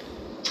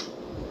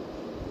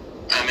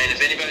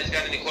 if anybody's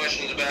got any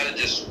questions about it,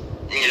 just,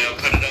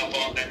 put it up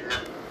on there.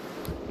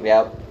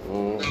 Yep.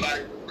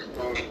 Somebody will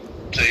respond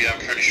to you, I'm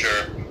pretty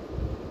sure.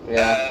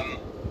 Yeah.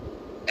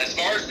 As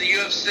far as the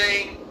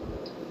UFC,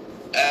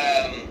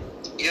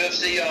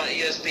 UFC on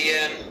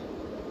ESPN,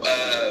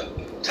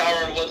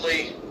 Tyron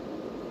Woodley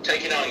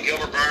taking on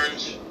Gilbert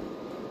Burns.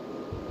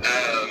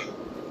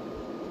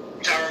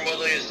 Tyron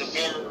Woodley is the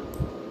former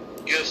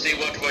UFC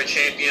welterweight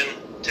champion,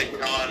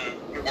 taking on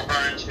Gilbert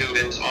Burns, who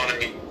is on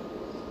a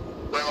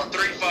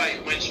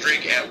 3-fight win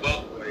streak at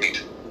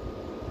welterweight.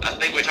 I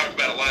think we talked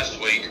about it last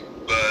week,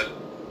 but a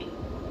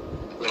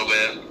little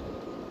bit.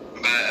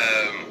 But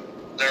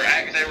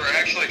they were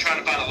actually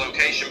trying to find a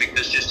location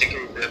because just in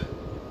case the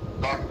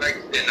Las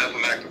Vegas didn't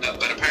open back up.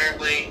 But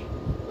apparently,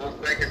 Las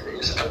Vegas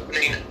is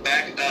opening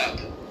back up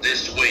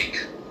this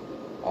week.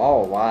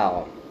 Oh,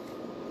 wow.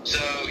 So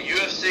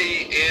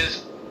UFC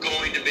is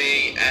going to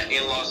be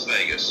in Las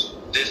Vegas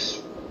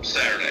this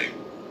Saturday.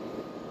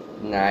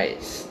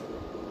 Nice.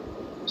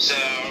 So,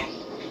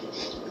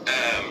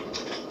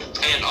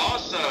 and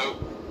also,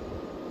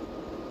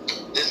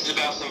 this is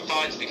about some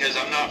fights because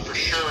I'm not for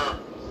sure,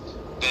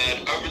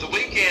 but over the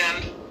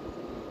weekend,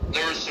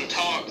 there was some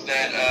talk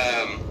that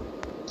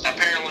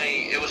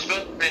apparently it was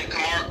supposed to have been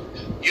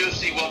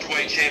UFC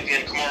welterweight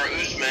champion Kamaru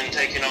Usman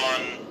taking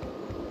on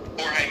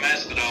Jorge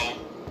Masvidal.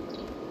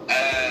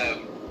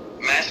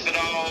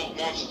 Masvidal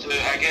wants to,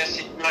 I guess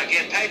he's not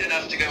getting paid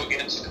enough to go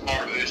against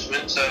Kamaru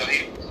Usman, so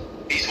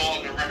he's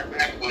wanting to run it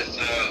back with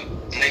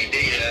Nate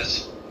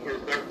Diaz.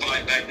 Their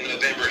fight back in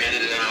November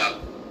ended in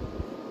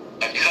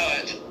a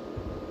cut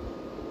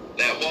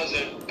that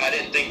I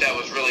didn't think that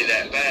was really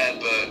that bad,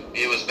 but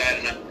it was bad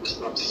enough to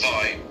stop the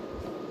fight.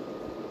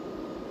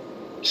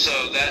 So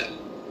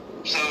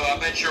I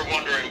bet you're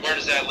wondering, where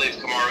does that leave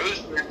Kamaru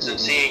Usman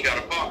since he ain't got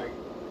a fight?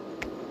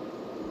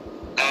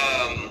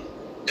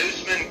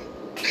 Usman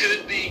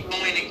could be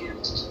going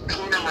against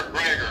Conor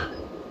McGregor.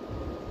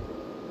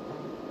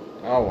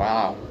 Oh,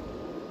 wow.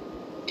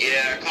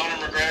 Yeah, Conor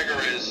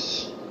McGregor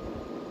is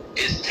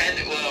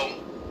well,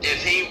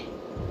 if he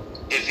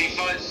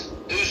fights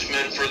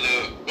Usman for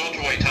the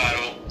welterweight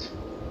title,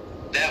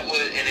 and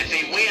if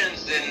he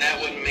wins, then that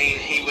would mean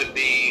he would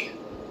be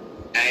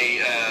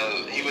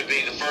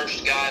the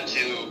first guy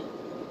to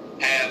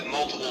have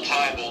multiple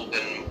titles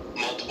in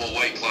multiple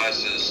weight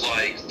classes,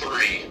 like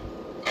 3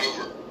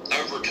 over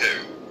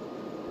 2.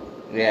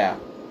 Yeah.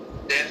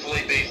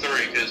 Definitely be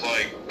 3, because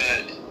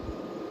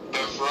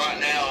but for right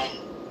now,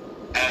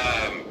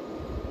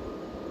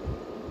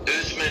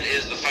 Usman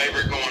is the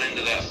favorite going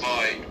into that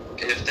fight,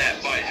 if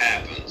that fight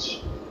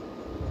happens.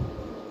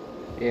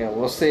 Yeah,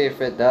 we'll see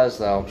if it does,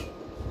 though.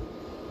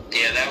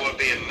 Yeah, that would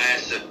be a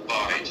massive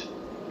fight.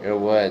 It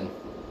would.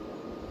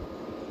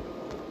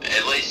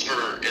 At least for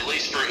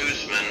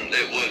Usman,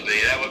 it would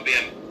be. That would be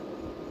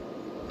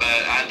but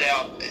I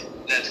doubt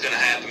that's going to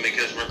happen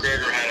because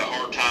McGregor had a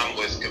hard time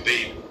with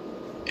Khabib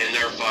in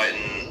their fight,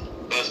 and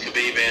both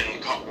Khabib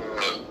and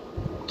Kamaru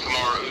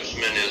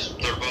Usman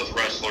they're both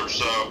wrestlers,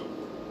 so.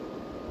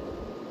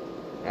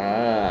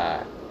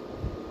 Ah.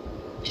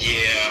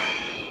 Yeah.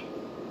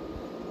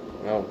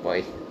 Oh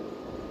boy.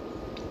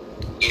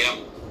 Yep.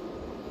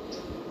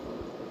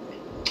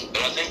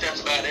 But I think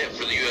that's about it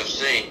for the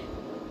UFC.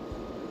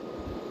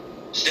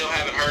 Still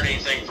haven't heard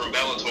anything from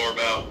Bellator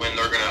about when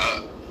they're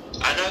gonna.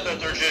 I know that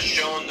they're just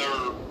showing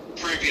their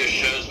previous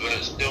shows, but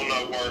it's still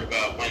no word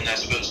about when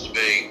that's supposed to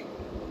be.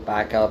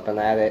 Back up and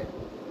at it.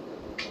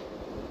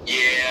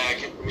 Yeah, I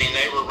mean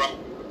they were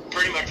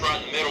pretty much right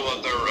in the middle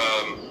of their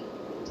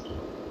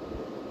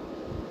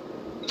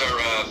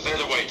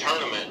featherweight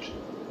tournament.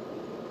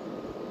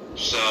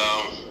 So.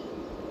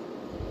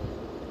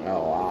 Oh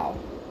wow.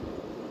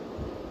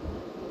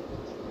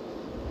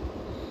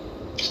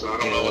 So I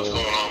don't know what's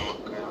going on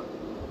with that.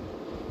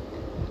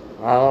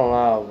 I don't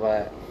know,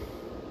 but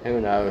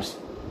who knows?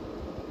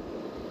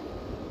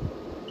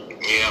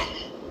 Yeah.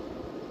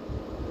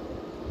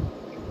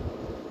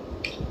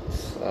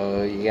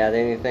 So you got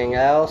anything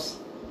else?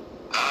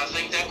 I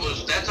think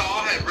that's all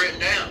I had written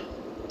down.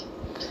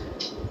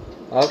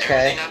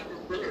 Okay.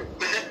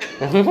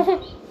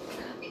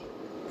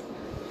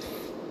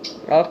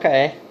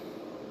 Okay.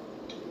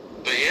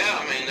 But yeah,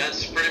 I mean,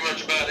 that's pretty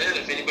much about it.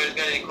 If anybody's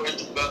got any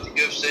questions about the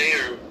UFC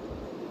or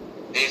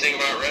anything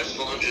about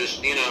wrestling,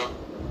 just,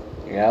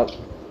 Yep.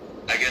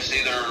 I guess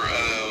either,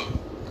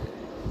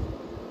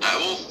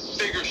 we'll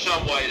figure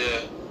some way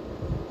to,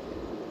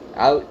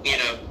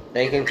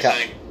 They can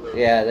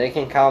they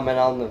can comment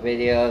on the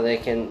video. They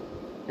can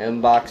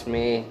inbox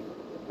me,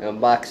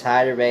 inbox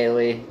Hyder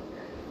Bailey,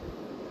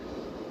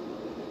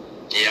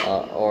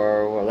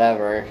 or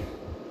whatever.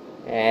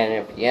 And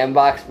if you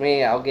inbox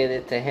me, I'll get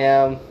it to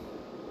him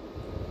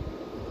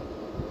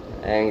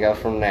and go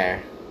from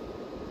there.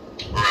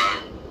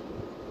 Right.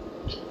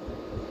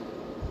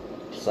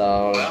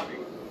 So. Well,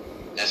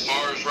 as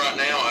far as right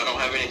now, I don't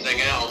have anything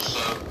else.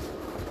 So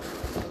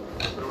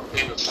that's the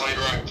team that's laid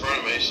right in front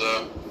of me.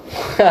 So.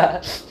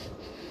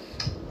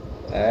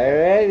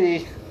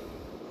 Alrighty.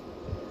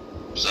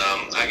 So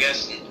I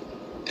guess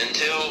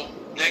until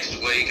next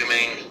week, I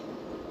mean,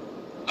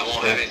 I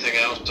won't have anything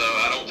else. So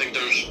I don't think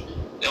there's.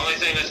 The only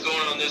thing that's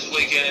going on this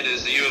weekend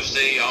is the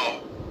UFC.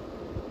 I'll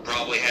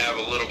probably have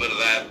a little bit of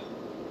that,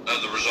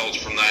 of the results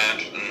from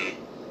that, and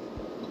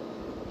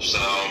so.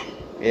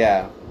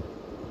 Yeah.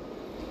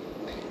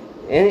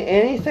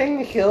 Anything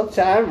to kill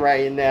time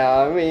right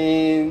now. I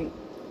mean,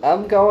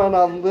 I'm going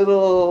on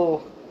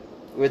little.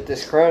 With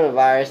this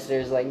coronavirus,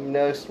 there's like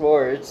no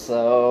sports,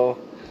 so.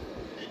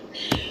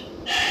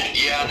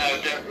 Yeah, I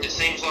know. It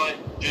seems like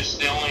just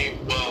the only.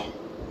 Well,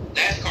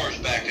 NASCAR's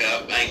back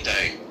up, ain't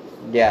they?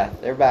 Yeah,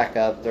 they're back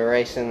up. They're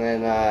racing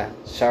in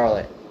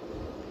Charlotte.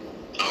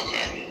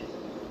 Okay.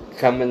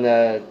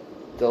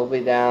 They'll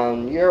be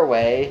down your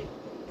way,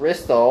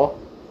 Bristol,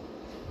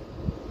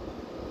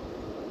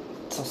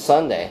 till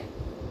Sunday.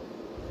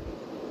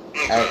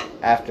 Okay.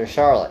 After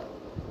Charlotte.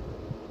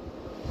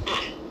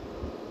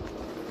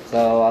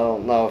 So I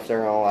don't know if they're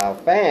gonna allow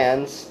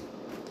fans,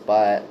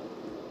 but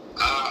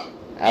I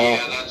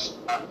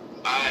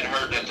had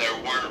heard that there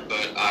weren't,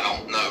 but I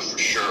don't know for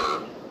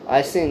sure.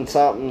 I seen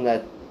something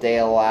that they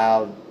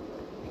allowed,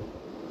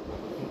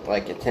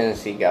 like a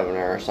Tennessee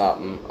governor or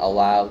something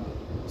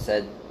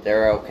said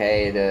they're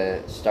okay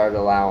to start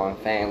allowing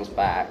fans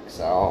back.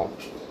 So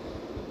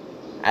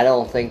I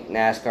don't think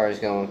NASCAR is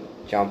gonna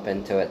jump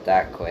into it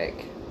that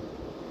quick.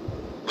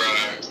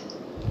 Right.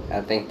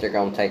 I think they're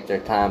gonna take their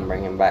time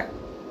bringing back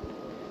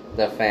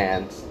the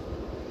fans.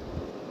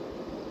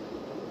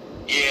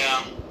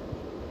 Yeah.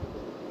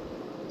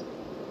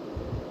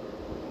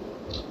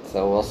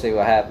 So we'll see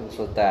what happens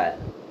with that.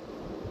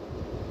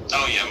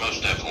 Oh yeah,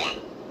 most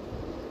definitely.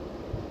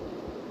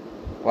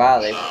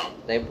 Wow,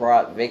 they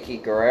brought Vicky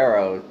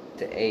Guerrero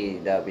to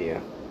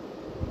AEW.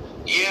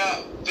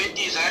 Yeah,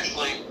 Vicky's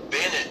actually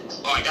been it.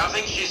 Like, I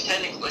think she's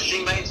technically,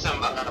 she made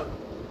some,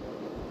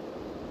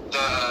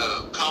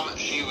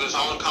 she was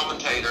on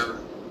commentator,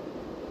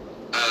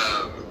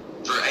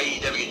 for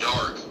AEW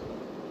Dark.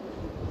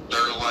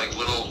 Their, like,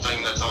 little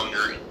thing that's on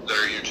their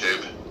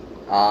YouTube.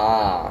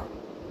 Ah,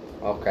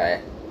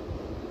 okay.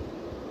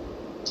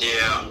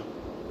 Yeah.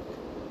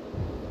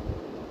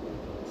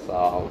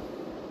 So.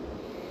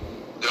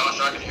 Gosh,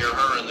 I can hear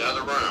her in the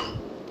other room.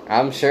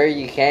 I'm sure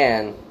you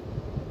can.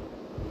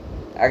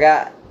 I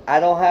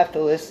don't have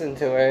to listen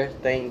to her,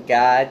 thank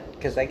God,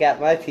 because I got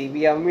my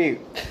TV on mute.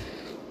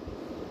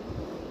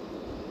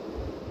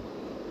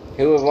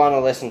 Who would want to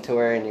listen to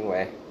her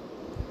anyway?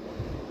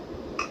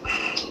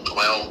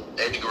 Well,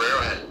 Eddie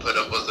Guerrero had to put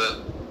up with it.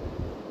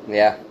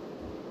 Yeah.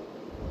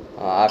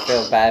 I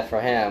feel bad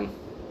for him.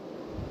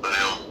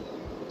 Well,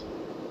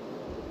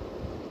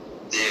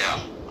 yeah,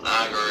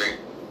 I agree.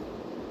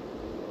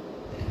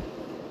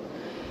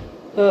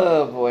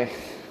 Oh boy.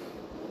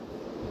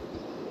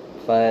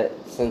 But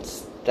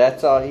since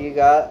that's all you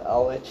got,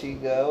 I'll let you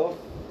go.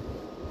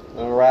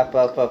 I'll wrap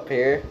up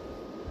here.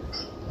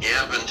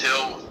 Yep,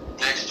 until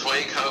next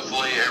week,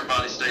 hopefully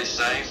everybody stays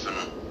safe, and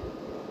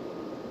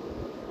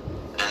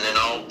then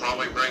I'll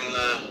probably bring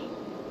the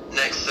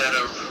next set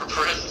of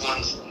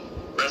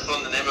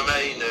wrestling and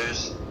MMA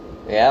news.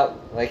 Yep,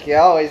 like you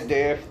always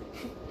do.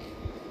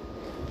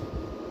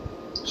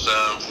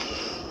 So.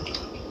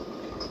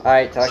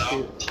 Alright, talk to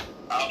you.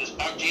 I'll just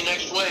talk to you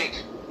next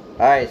week.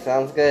 Alright,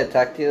 sounds good.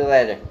 Talk to you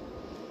later.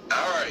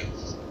 Alright.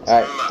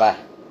 Alright, bye.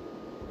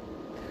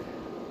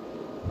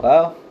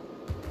 Well,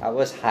 I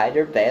was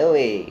Hyder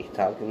Bailey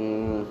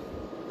talking.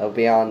 He'll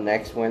be on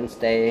next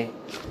Wednesday.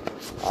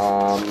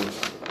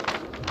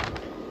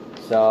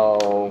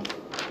 So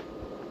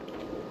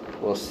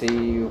we'll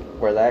see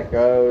where that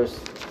goes.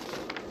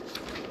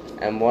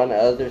 And one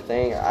other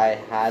thing I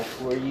had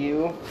for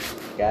you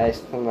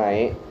guys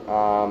tonight,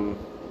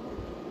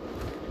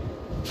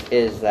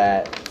 is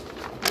that,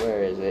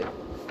 where is it?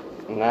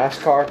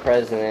 NASCAR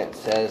president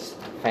says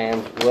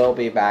fans will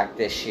be back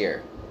this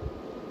year.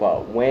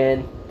 But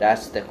when?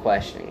 That's the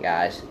question,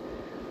 guys.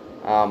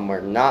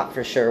 We're not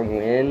for sure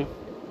when,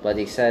 but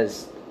he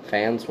says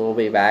fans will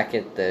be back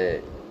at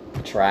the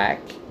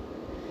track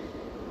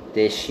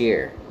this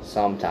year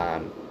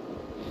sometime.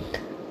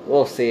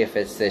 We'll see if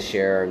it's this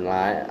year or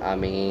not. I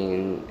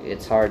mean,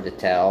 it's hard to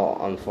tell,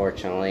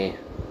 unfortunately,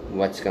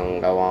 what's going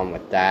to go on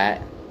with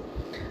that.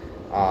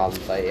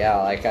 But yeah,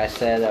 like I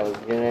said, I was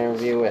going to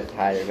interview with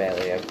Hyder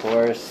Bailey, of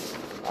course.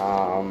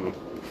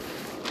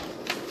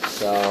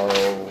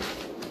 So,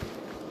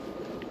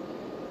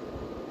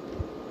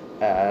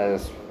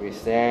 as we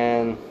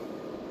stand,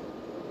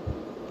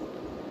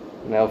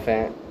 no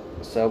fan.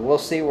 So we'll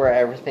see where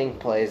everything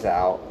plays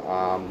out.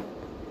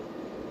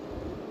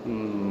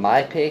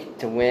 My pick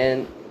to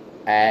win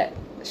at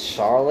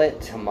Charlotte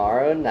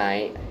tomorrow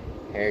night.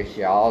 Here's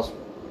y'all's.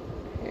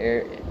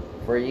 Here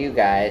for you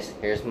guys.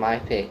 Here's my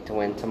pick to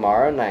win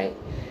tomorrow night.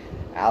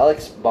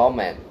 Alex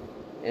Bowman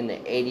in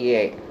the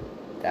 88.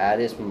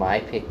 That is my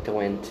pick to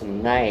win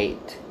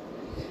tonight.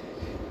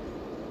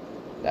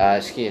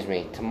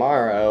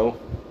 tomorrow,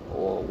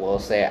 we'll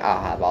say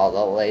I'll have all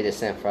the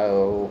latest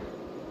info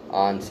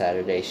on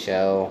Saturday's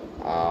show.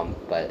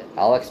 But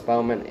Alex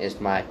Bowman is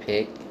my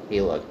pick.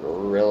 He looked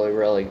really,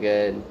 really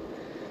good.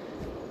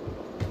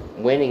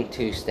 Winning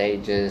 2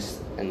 stages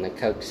in the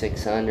Coke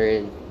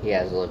 600, he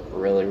has looked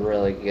really,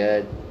 really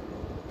good.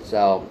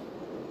 So,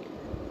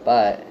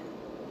 but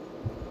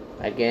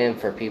again,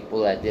 for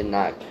people that did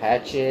not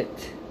catch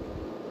it,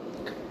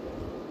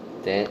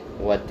 then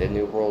what the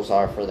new rules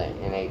are for the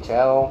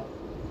NHL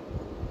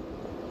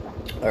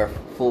are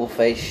full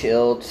face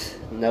shields,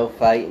 no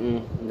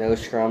fighting, no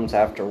scrums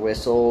after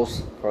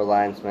whistles for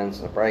linesmen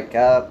to break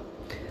up,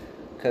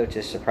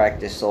 coaches to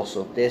practice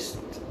social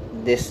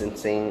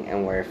distancing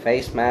and wear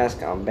face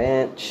masks on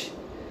bench,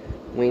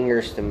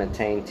 wingers to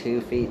maintain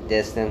 2 feet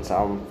distance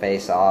on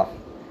face off,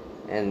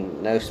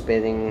 and no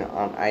spitting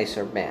on ice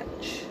or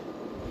bench.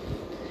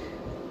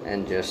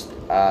 And just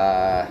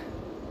a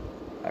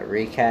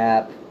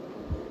recap,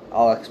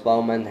 Alex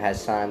Bowman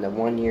has signed a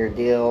 1-year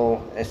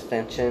deal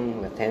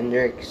extension with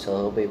Hendrick, so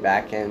he'll be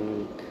back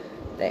in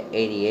the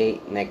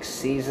 88 next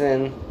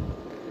season,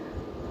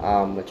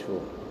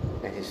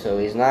 so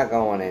he's not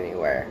going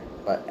anywhere.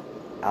 But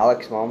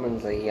Alex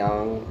Bowman's a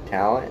young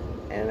talent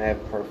and a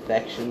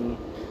perfection,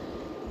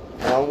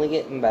 and only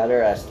getting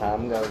better as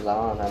time goes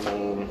on. I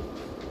mean,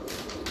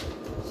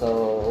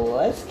 so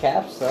let's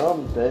cap some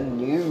of the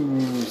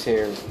news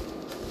here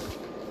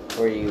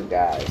for you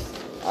guys.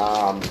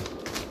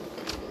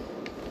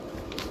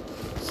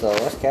 So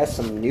let's get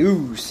some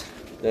news.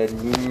 The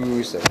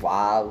news, the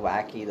wild,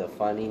 wacky, the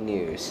funny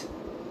news.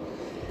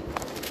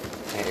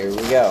 Here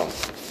we go.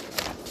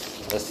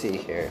 Let's see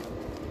here.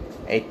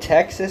 A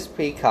Texas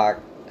peacock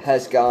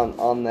has gone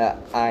on the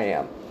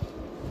IM.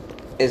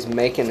 Is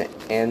making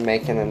a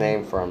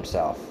name for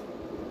himself.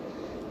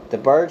 The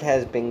bird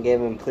has been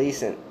giving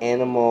police and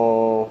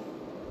animal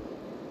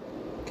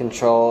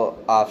control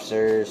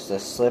officers the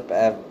slip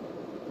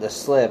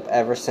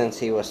ever since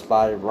he was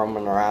spotted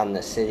roaming around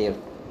the city of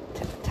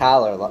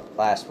Tyler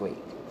last week.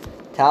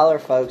 Tyler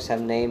folks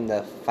have named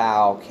the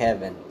fowl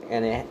Kevin,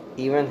 and it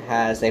even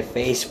has a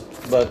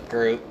Facebook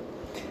group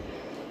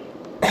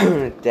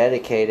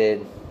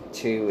dedicated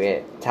to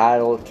it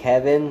titled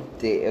Kevin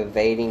the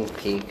Evading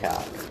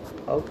Peacock.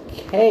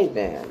 Okay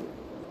then.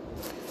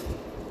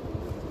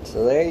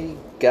 So there you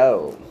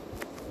go.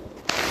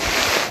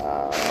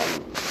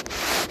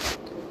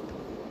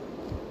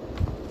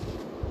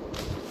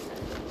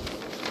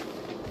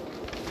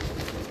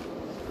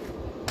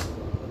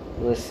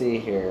 Let's see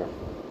here.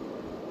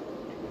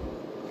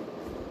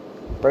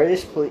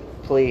 British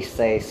police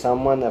say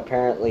someone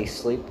apparently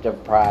sleep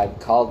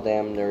deprived called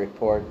them to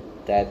report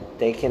that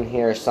they can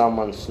hear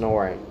someone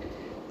snoring.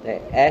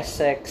 The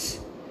Essex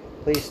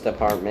Police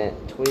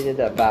Department tweeted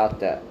about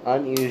the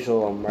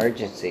unusual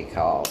emergency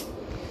call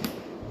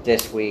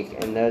this week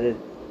and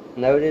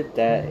noted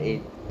that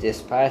a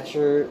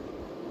dispatcher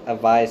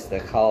advised the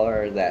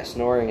caller that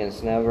snoring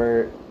is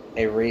never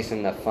a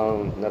reason to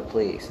phone the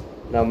police,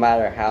 no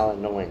matter how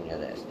annoying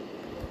it is.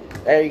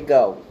 There you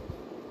go.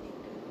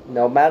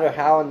 No matter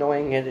how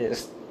annoying it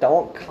is,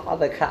 don't call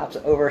the cops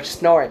over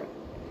snoring.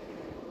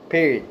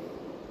 Period.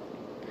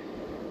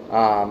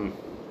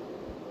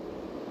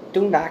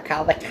 Do not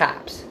call the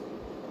cops.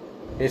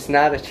 It's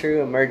not a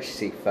true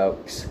emergency,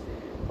 folks.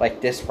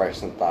 Like this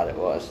person thought it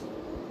was.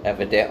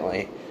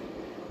 Evidently.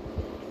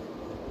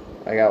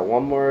 I got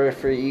one more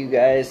for you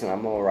guys, and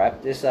I'm going to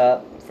wrap this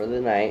up for the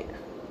night.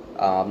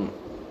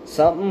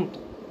 Something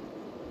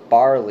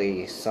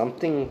barley,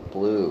 something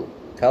blue.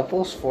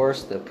 Couples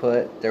forced to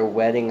put their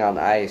wedding on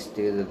ice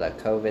due to the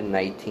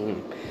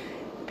COVID-19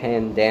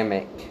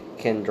 pandemic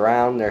can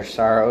drown their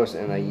sorrows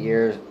in a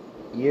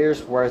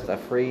year's worth of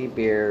free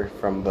beer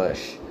from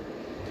Busch.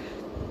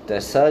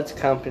 The Suds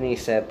company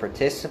said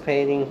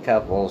participating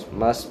couples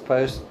must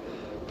post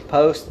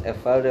a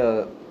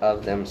photo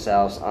of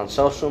themselves on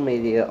social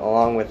media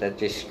along with a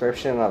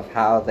description of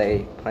how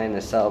they plan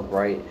to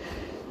celebrate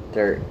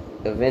their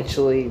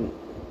eventually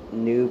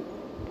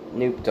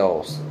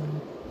nuptials.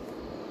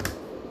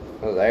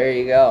 Well, there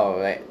you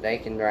go. They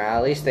can drown.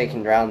 At least they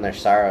can drown their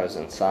sorrows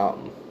in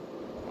something.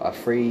 A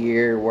free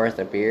year worth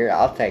of beer.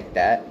 I'll take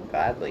that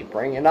gladly.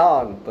 Bring it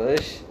on,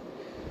 Busch.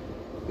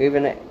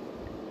 I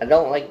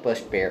don't like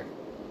Busch beer,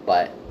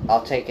 but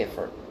I'll take it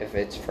if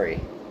it's free.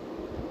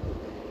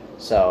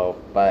 So,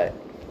 but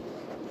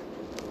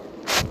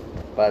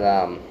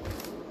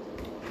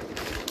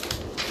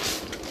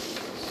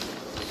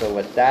so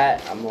with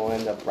that, I'm gonna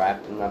end up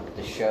wrapping up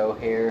the show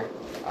here.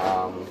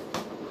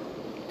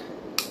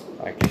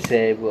 Like I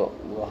said,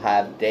 we'll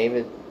have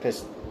David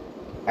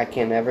I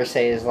can never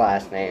say his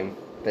last name,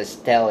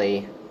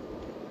 Pistelli,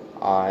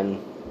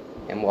 on,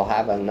 and we'll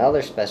have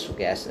another special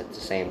guest at the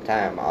same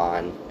time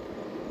on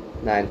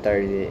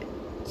 9:30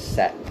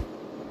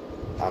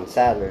 on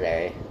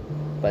Saturday.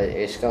 But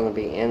it's going to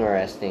be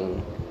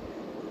interesting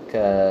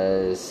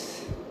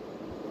because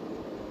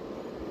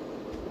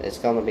it's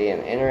going to be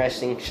an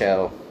interesting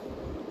show.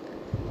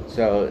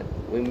 So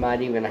we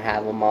might even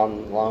have them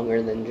on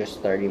longer than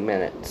just 30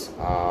 minutes.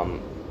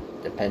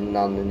 depending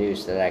on the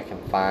news that I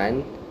can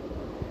find.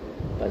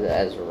 But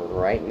as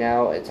right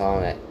now, it's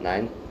on at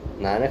 9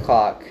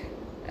 o'clock,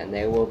 and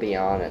they will be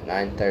on at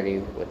 9:30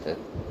 with a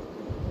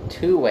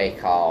two-way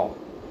call.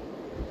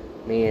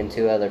 Me and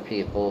two other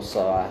people,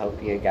 so I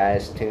hope you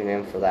guys tune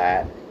in for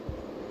that.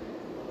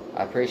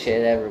 I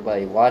appreciate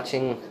everybody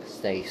watching.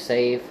 Stay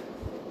safe.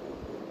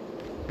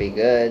 Be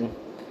good.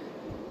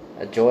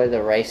 Enjoy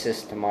the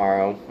races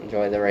tomorrow.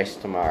 Enjoy the race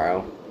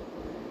tomorrow.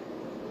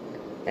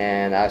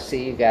 And I'll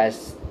see you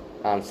guys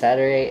on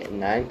Saturday at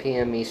 9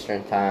 p.m.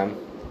 Eastern Time.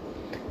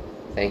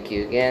 Thank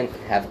you again.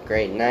 Have a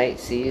great night.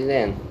 See you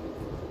then.